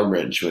 Phoebe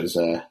Waller-Bridge was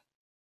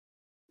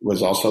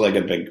also like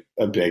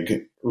a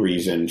big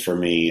reason for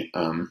me.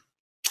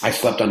 I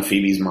slept on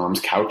Phoebe's mom's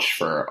couch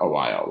for a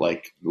while.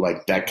 Like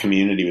that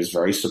community was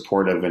very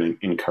supportive and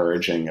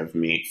encouraging of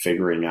me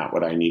figuring out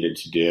what I needed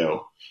to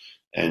do.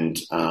 And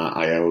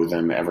I owe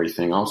them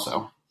everything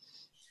also.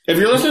 If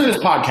you're listening to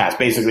this podcast,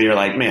 basically you're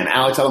like, man,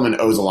 Alex Edelman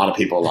owes a lot of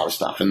people a lot of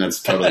stuff. And that's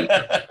totally.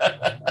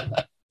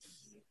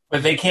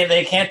 But they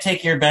can't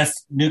take your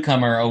best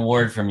newcomer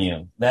award from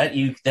you. That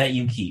you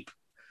keep.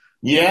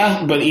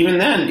 Yeah, but even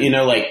then,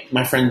 like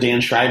my friend Dan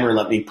Schreiber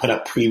let me put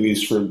up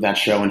previews for that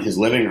show in his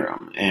living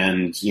room,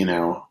 and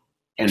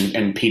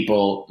and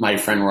people, my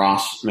friend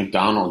Ross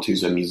McDonald,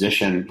 who's a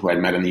musician who I'd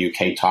met in the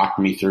UK, talked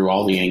me through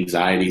all the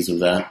anxieties of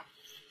that.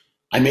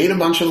 I made a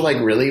bunch of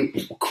like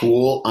really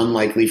cool,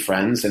 unlikely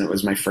friends, and it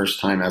was my first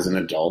time as an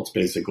adult,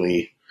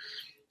 basically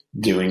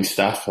doing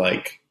stuff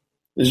like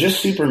it was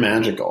just super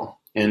magical,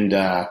 and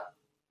I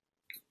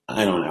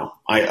don't know.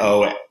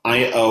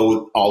 I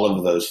owe all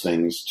of those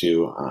things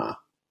to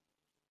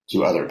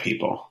other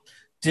people.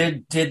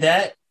 Did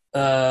that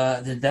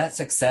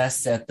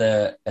success at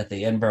the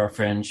Edinburgh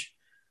Fringe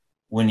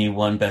when you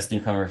won Best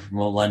Newcomer for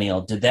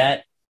Millennial, did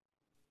that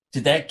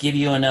give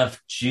you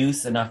enough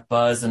juice, enough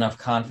buzz, enough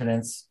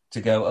confidence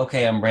to go,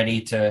 okay, I'm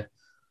ready to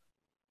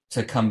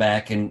come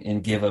back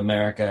and give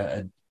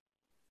America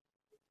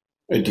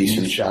a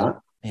decent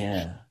shot?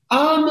 Yeah.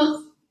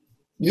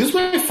 This is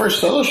my first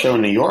solo show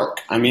in New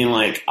York. I mean,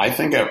 like, I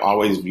think I've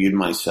always viewed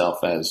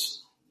myself as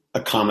a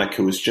comic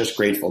who was just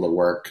grateful to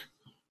work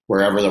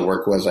wherever the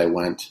work was I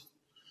went.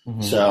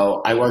 Mm-hmm.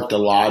 So I worked a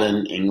lot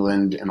in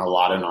England and a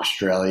lot in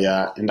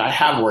Australia, and I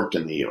have worked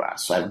in the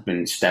US. I've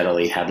been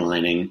steadily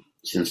headlining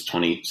since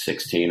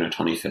 2016 or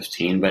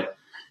 2015, but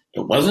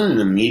it wasn't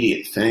an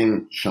immediate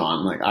thing,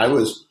 Sean. Like I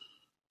was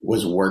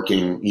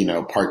working,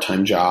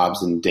 part-time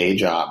jobs and day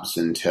jobs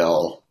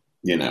until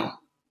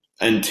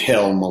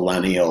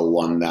Millennial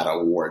won that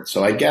award.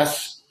 So I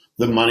guess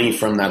the money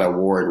from that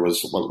award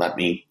was what let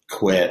me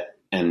quit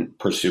and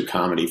pursue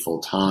comedy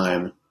full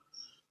time.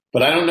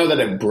 But I don't know that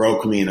it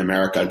broke me in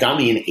America. It got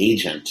me an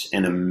agent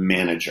and a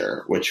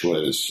manager, which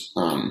was,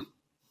 really,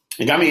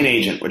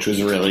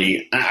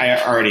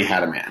 I already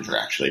had a manager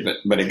actually,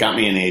 but it got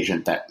me an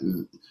agent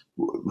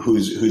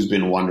who's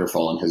been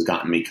wonderful and has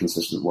gotten me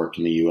consistent work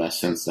in the US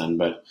since then.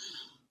 But,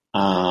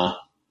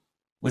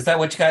 was that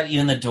what got you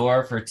in the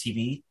door for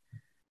TV?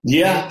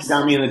 Yeah, it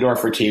got me in the door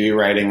for TV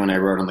writing when I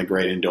wrote on The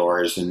Great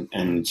Indoors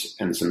and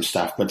some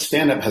stuff. But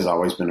stand-up has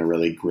always been a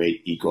really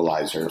great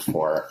equalizer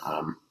for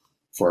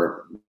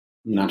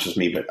not just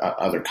me, but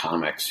other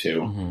comics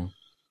who,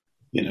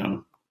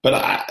 But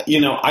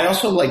I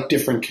also like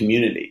different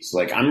communities.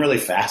 Like I'm really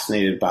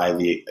fascinated by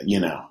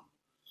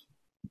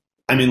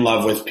I'm in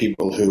love with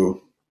people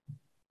who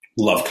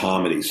love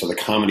comedy. So the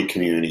comedy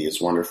community is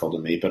wonderful to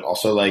me. But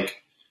also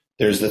like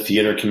there's the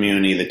theater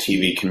community, the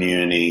TV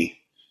community.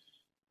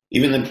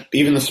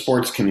 Even the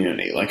sports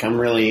community, like I'm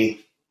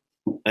really,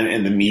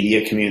 and the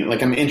media community,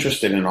 like I'm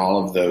interested in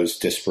all of those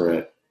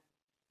disparate,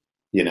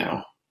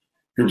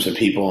 groups of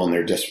people and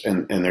their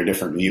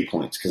different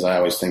viewpoints. Because I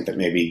always think that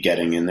maybe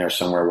getting in there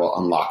somewhere will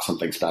unlock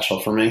something special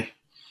for me.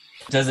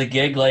 Does a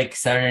gig like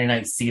Saturday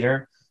Night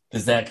Theater,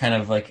 does that kind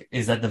of like,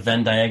 is that the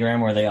Venn diagram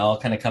where they all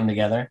kind of come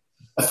together?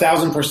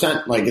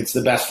 1,000%. Like it's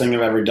the best thing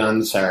I've ever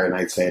done. Saturday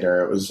Night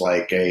Theater. It was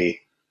like if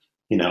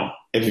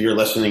you're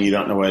listening, you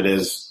don't know what it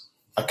is.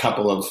 A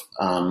couple of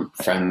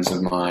friends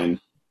of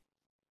mine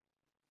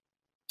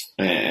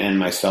and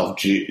myself,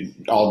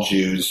 all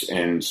Jews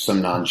and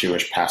some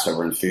non-Jewish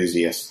Passover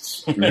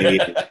enthusiasts,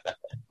 made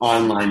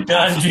online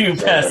non-Jew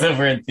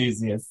Passover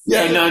enthusiasts.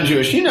 Yeah,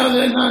 non-Jewish. The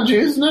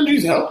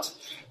non-Jews helped.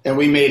 And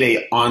we made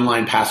a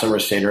online Passover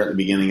Seder at the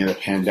beginning of the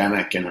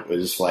pandemic, and it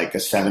was like a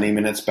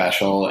 70-minute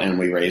special, and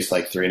we raised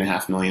like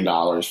 $3.5 million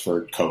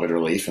for COVID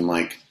relief, and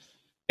like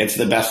it's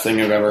the best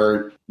thing I've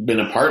ever been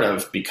a part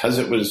of because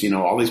it was,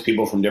 all these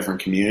people from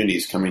different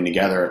communities coming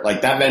together.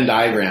 Like that Venn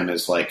diagram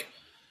is like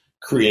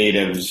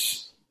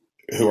creatives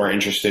who are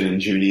interested in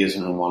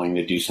Judaism and wanting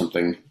to do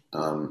something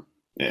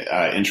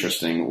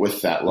interesting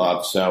with that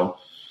love. So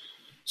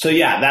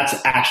yeah, that's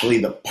actually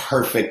the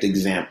perfect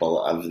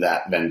example of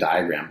that Venn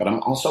diagram. But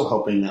I'm also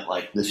hoping that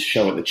like this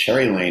show at the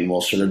Cherry Lane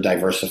will sort of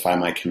diversify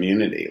my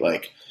community.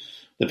 Like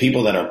the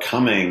people that are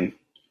coming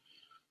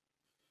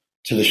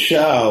to the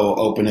show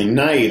opening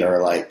night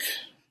are like,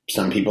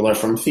 some people are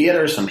from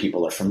theater, some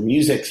people are from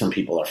music, some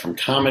people are from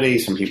comedy,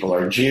 some people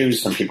are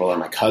Jews, some people are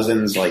my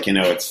cousins. Like,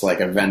 it's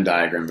like a Venn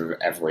diagram of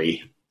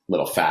every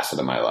little facet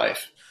of my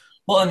life.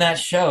 Well, in that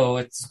show,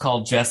 it's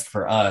called Just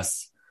for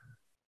Us,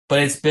 but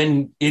it's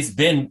been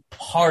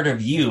part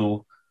of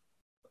you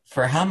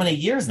for how many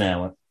years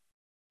now?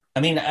 I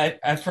mean, I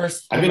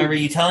remember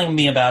you telling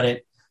me about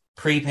it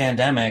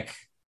pre-pandemic,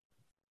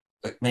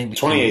 maybe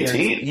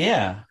 2018.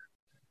 Yeah.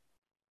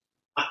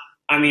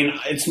 I mean,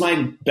 it's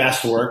my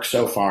best work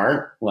so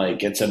far.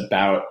 Like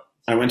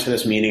I went to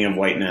this meeting of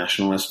white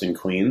nationalists in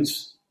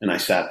Queens and I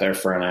sat there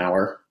for an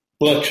hour.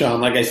 Look, Sean,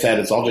 like I said,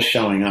 it's all just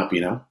showing up,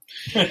 and,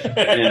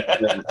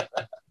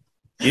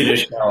 you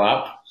just show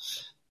up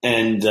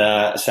and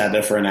sat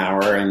there for an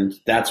hour, and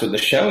that's what the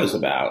show is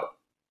about.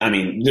 I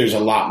mean, there's a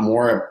lot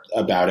more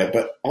about it,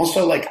 but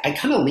also like I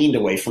kind of leaned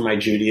away from my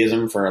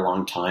Judaism for a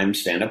long time,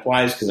 stand-up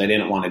wise, because I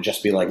didn't want to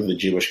just be like the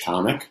Jewish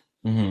comic.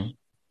 Mm-hmm.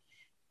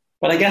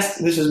 But I guess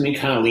this is me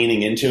kind of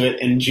leaning into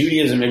it. And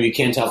Judaism, maybe you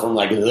can't tell from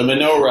like the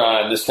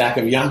menorah and the stack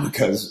of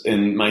yarmulkes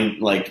in my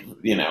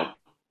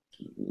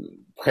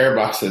prayer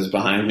boxes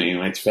behind me,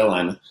 my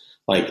tefillin.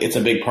 Like it's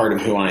a big part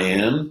of who I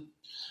am.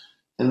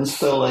 And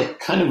so like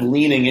kind of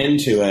leaning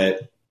into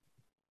it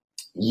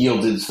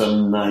yielded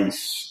some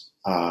nice,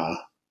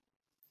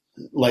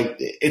 like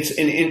it's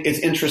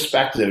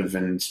introspective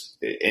and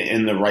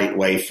in the right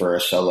way for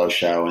a solo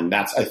show. And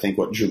that's, I think,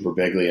 what drew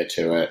Birbiglia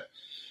to it.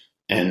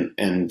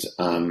 And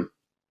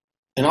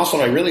also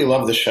I really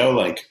love the show.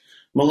 Like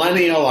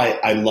Millennial,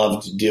 I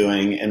loved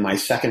doing, and my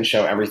second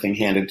show, Everything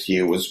Handed to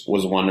You, was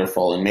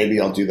wonderful. And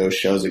maybe I'll do those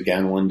shows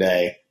again one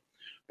day.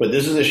 But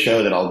this is a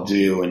show that I'll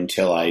do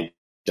until I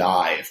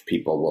die, if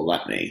people will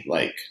let me.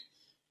 Like,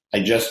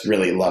 I just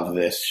really love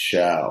this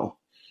show.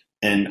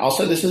 And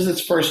also, this is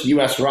its first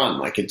U.S. run.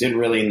 Like, it did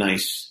really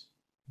nice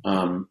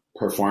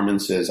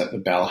performances at the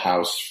Bell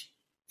House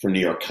for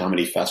New York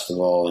Comedy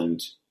Festival, and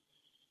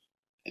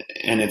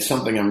it's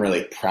something I'm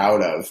really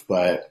proud of.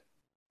 But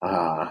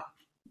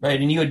right,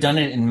 and you had done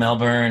it in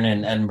Melbourne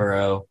and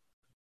Edinburgh,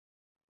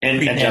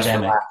 and Just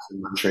Relax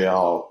in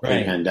Montreal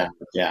pre-pandemic,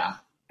 yeah.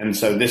 And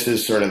so this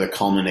is sort of the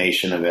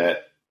culmination of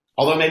it.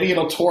 Although maybe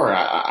it'll tour.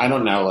 I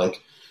don't know.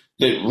 Like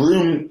the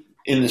room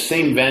in the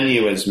same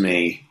venue as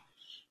me,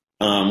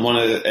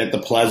 at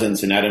the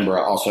Pleasance in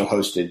Edinburgh also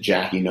hosted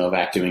Jackie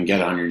Novak doing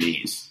Get on Your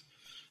Knees.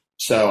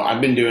 So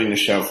I've been doing the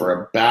show for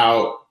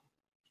about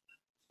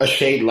a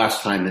shade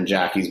less time than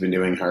Jackie's been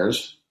doing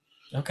hers.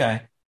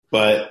 Okay.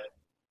 But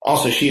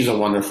also she's a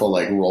wonderful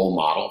like role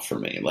model for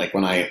me. Like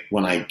when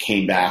I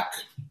came back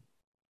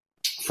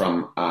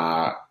from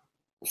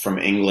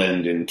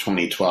England in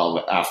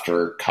 2012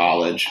 after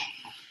college,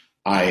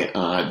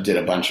 I did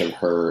a bunch of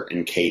her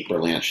and Kate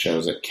Berlant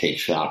shows at Cake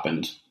Shop,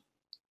 and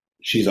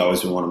she's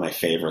always been one of my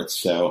favorites.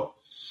 So,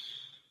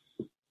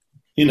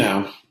 you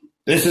know,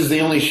 this is the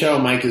only show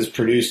Mike has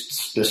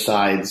produced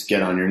besides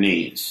Get on Your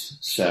Knees.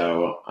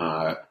 So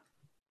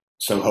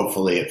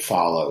hopefully it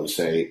follows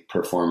a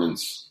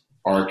performance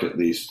arc at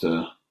least.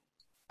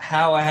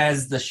 How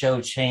has the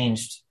show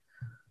changed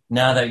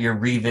now that you're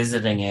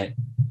revisiting it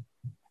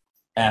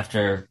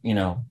after,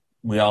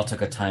 we all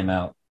took a time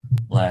out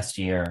last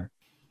year?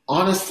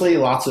 Honestly,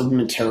 lots of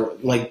material,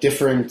 like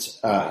different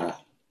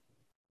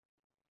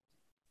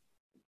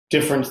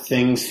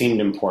things seemed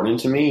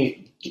important to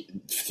me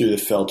through the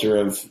filter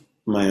of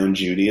my own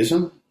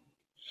Judaism.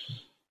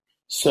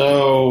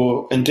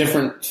 So, and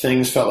different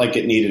things felt like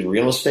it needed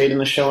real estate in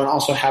the show, and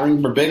also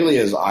having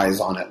Birbiglia's eyes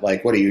on it.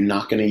 Like, what are you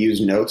not going to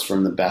use notes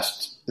from the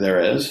best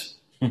there is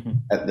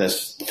at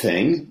this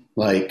thing?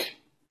 Like,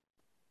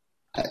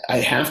 I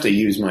have to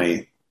use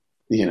my,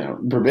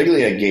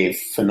 Birbiglia gave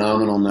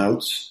phenomenal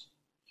notes.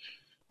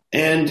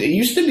 And it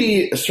used to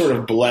be a sort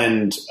of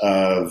blend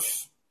of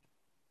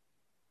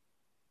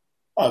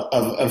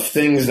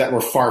things that were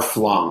far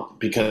flung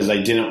because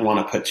I didn't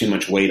want to put too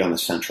much weight on the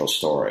central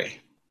story.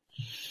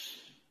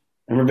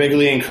 And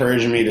Birbiglia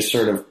encouraged me to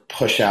sort of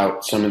push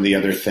out some of the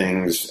other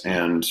things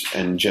and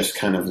just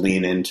kind of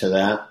lean into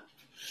that,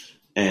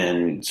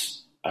 and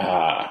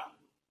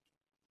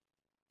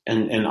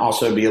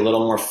also be a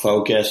little more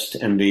focused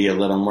and be a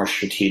little more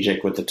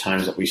strategic with the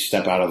times that we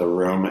step out of the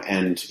room.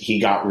 And he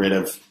got rid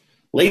of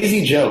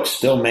lazy jokes.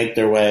 Still make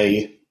their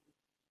way,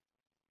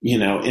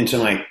 into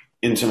my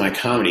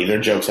comedy. They're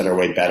jokes that are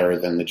way better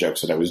than the jokes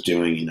that I was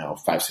doing,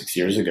 5-6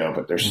 years ago,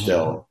 but they're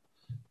still,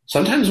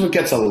 sometimes what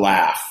gets a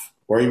laugh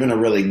or even a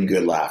really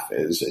good laugh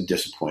is a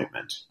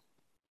disappointment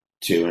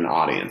to an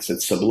audience.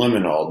 It's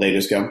subliminal. They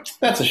just go,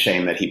 that's a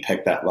shame that he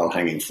picked that low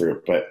hanging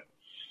fruit. But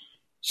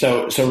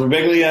so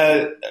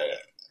Birbiglia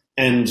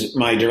and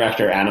my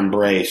director, Adam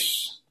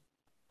Brace,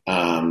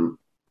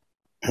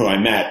 who I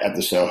met at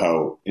the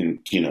Soho in,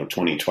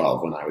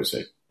 2012 when I was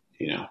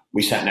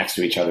we sat next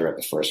to each other at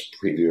the first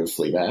preview of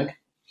Fleabag.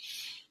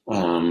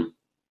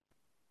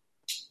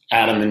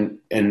 Adam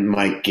and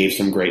Mike gave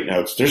some great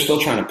notes. They're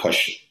still trying to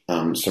push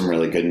some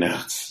really good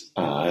notes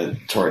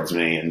towards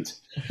me, and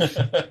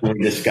we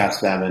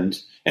discussed them.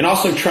 And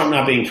also Trump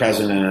not being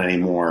president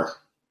anymore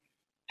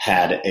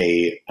had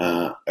a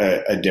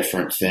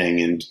different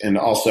thing. And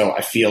also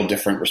I feel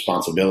different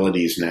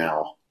responsibilities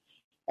now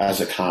as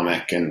a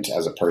comic and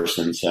as a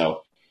person.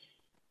 So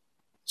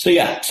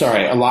yeah,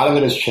 sorry. A lot of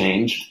it has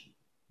changed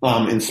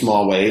in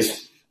small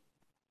ways.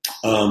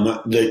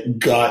 The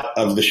gut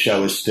of the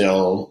show is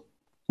still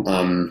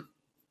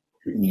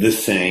the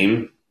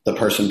same. The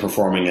person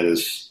performing it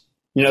is,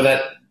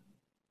 that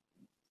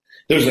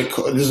this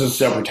is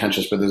so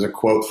pretentious, but there's a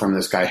quote from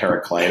this guy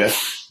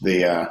Heraclitus,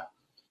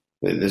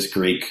 this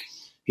Greek.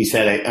 He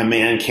said, a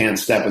man can't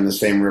step in the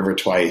same river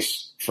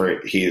twice,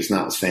 for he is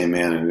not the same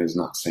man and it is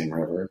not the same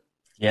river.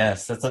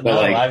 Yes, that's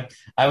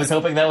I was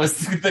hoping that was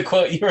the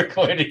quote you were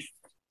quoting.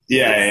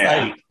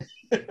 Yeah.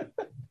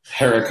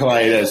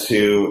 Heraclitus,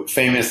 who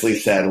famously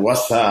said,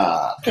 "What's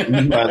up?"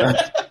 No,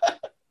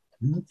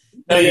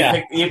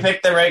 you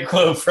picked the right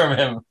quote from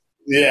him.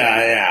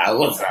 Yeah.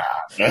 What's up?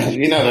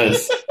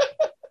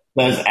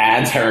 Those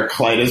ads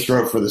Heraclitus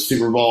wrote for the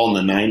Super Bowl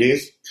in the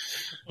 90s.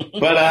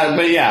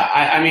 But yeah,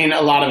 I mean,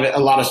 a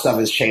lot of stuff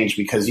has changed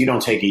because you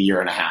don't take a year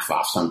and a half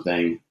off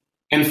something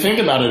and think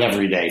about it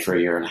every day for a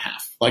year and a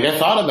half. Like I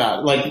thought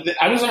about, like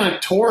I was on a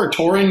tour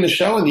touring the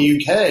show in the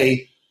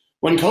UK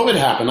when COVID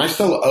happened, I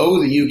still owe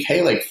the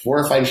UK like 4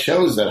 or 5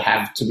 shows that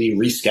have to be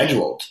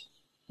rescheduled.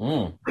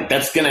 Like,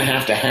 that's going to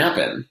have to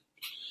happen.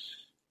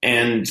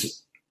 And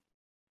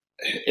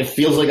it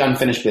feels like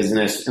unfinished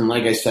business. And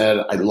like I said,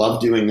 I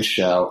love doing the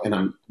show, and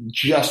I'm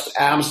just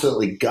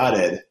absolutely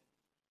gutted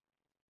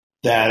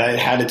that I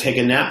had to take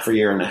a nap for a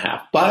year and a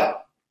half.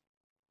 But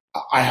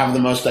I have the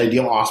most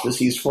ideal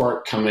auspices for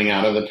it coming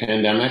out of the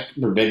pandemic.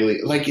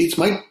 Birbiglia, like it's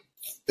Mike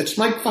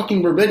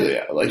fucking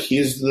Birbiglia. Like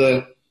he's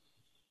like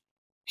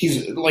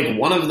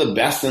one of the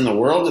best in the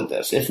world at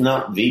this, if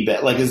not the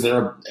best. Like,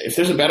 if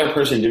there's a better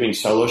person doing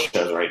solo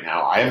shows right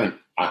now,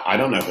 I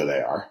don't know who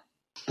they are.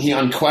 He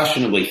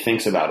unquestionably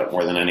thinks about it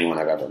more than anyone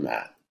I've ever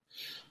met.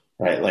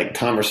 Right? Like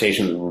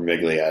conversations with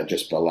Birbiglia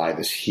just belie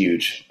this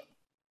huge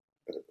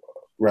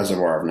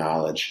reservoir of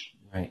knowledge.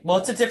 Right. Well,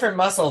 it's a different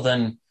muscle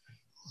than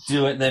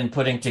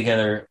putting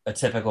together a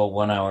typical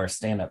 1-hour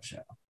stand-up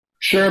show.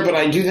 Sure, but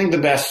I do think the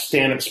best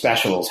stand-up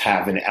specials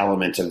have an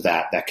element of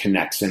that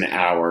connects an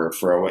hour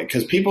for a way,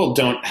 because people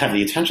don't have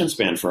the attention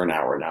span for an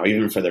hour now,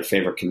 even for their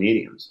favorite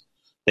comedians.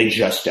 They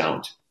just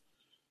don't.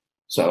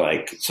 So,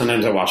 like,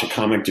 sometimes I watch a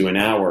comic do an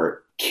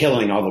hour,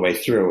 killing all the way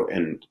through,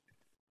 and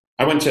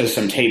I went to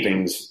some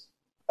tapings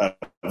of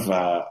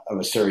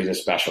a series of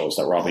specials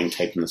that were all being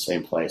taped in the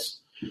same place.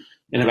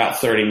 And about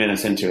 30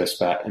 minutes into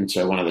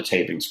one of the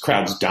tapings,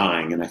 crowd's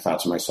dying, and I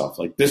thought to myself,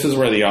 like, this is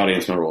where the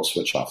audience member will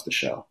switch off the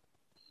show.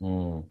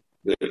 On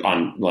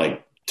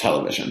like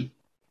television,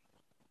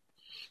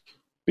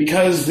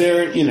 because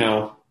there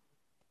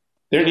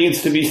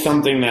needs to be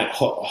something that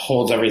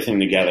holds everything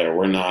together.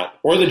 Or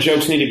the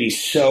jokes need to be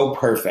so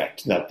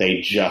perfect that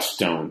they just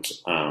don't,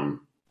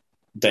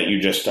 that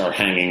you just are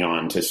hanging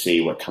on to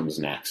see what comes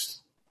next.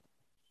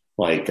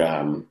 Like,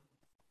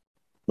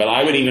 but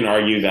I would even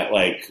argue that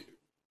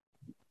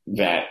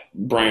that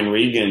Brian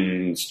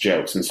Regan's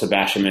jokes and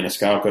Sebastian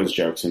Maniscalco's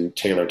jokes and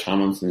Taylor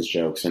Tomlinson's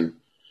jokes and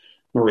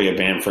Maria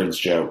Bamford's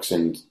jokes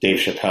and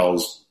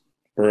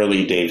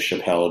early Dave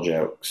Chappelle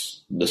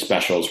jokes, the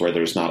specials where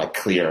there's not a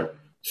clear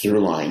through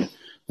line,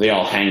 they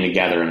all hang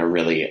together in a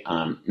really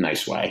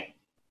nice way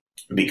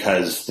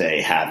because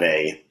they have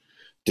a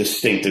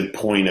distinctive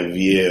point of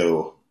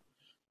view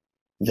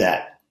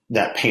that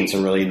paints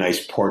a really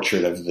nice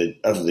portrait of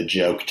the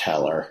joke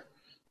teller,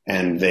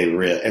 and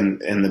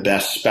and the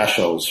best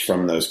specials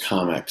from those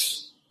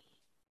comics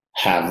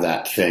have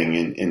that thing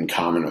in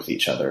common with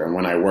each other. And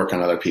when I work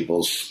on other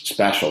people's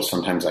specials,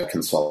 sometimes I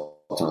consult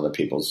on other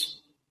people's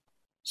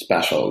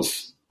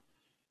specials.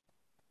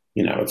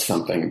 It's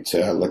something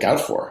to look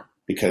out for,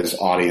 because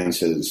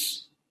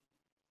audiences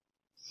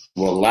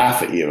will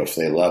laugh at you if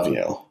they love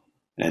you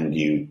and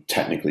you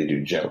technically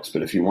do jokes.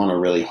 But if you want to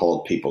really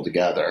hold people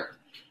together,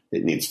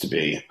 it needs to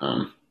be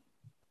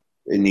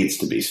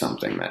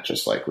something that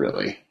just like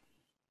really,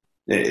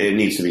 it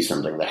needs to be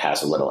something that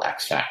has a little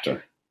X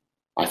factor,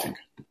 I think.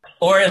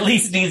 Or at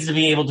least needs to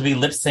be able to be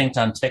lip synced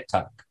on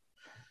TikTok.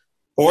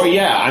 Or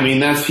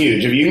that's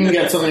huge. If you can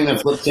get something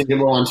that's lip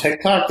syncable on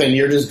TikTok, then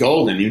you're just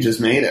golden. You just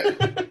made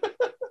it.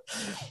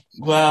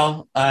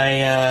 Well,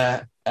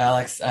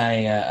 Alex,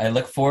 I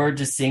look forward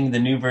to seeing the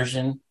new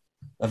version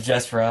of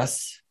Just for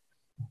Us.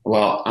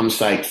 Well, I'm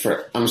psyched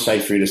for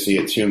you to see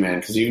it too, man,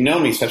 because you've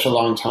known me such a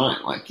long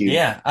time.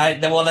 Yeah.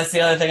 Well, that's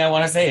the other thing I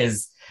want to say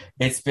is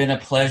it's been a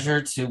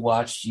pleasure to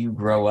watch you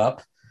grow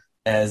up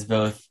as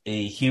both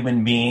a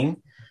human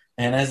being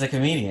and as a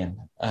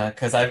comedian,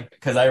 because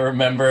I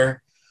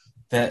remember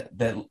that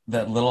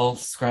little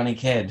scrawny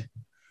kid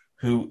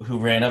who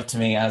ran up to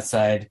me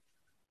outside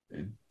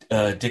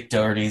Dick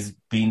Doherty's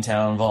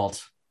Beantown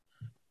Vault,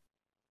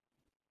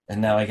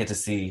 and now I get to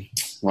see.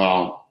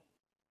 Well,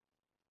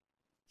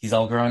 he's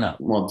all grown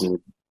up. Well,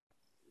 dude,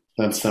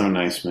 that's so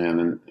nice,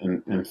 man,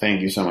 and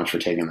thank you so much for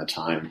taking the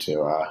time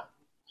to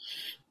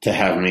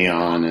have me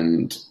on,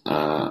 and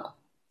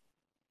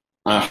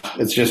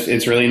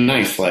it's really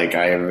nice. Like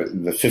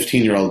the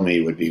 15-year-old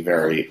me would be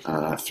very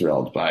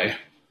thrilled by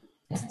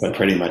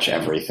pretty much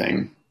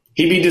everything.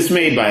 He'd be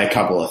dismayed by a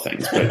couple of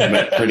things,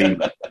 but pretty.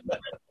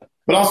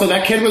 But also,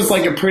 that kid was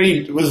like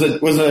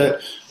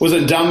was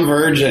a dumb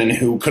virgin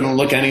who couldn't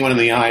look anyone in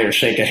the eye or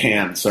shake a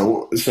hand.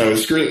 So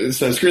screw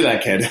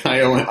that kid.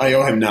 I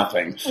owe him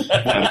nothing.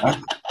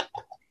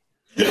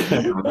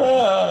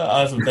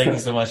 Awesome. Thank you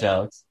so much,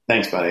 Alex.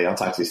 Thanks, buddy. I'll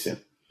talk to you soon.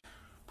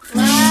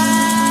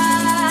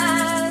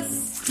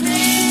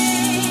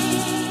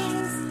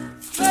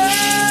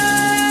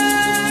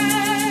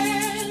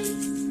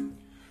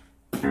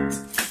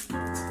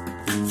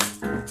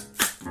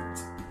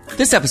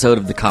 This episode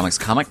of The Comics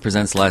Comic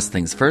Presents Last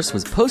Things First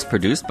was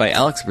post-produced by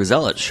Alex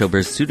Brazell at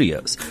Showbiz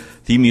Studios.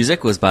 Theme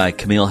music was by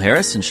Camille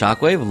Harris and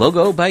Shockwave,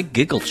 logo by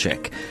Giggle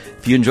Chick.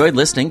 If you enjoyed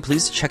listening,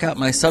 please check out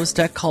my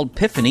Substack called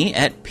Piffany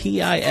at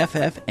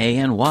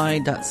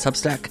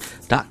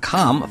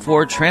piffany.substack.com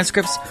for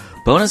transcripts,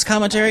 bonus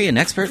commentary, and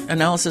expert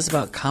analysis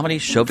about comedy,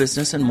 show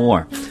business, and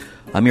more.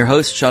 I'm your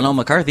host, Sean L.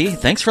 McCarthy.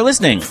 Thanks for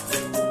listening.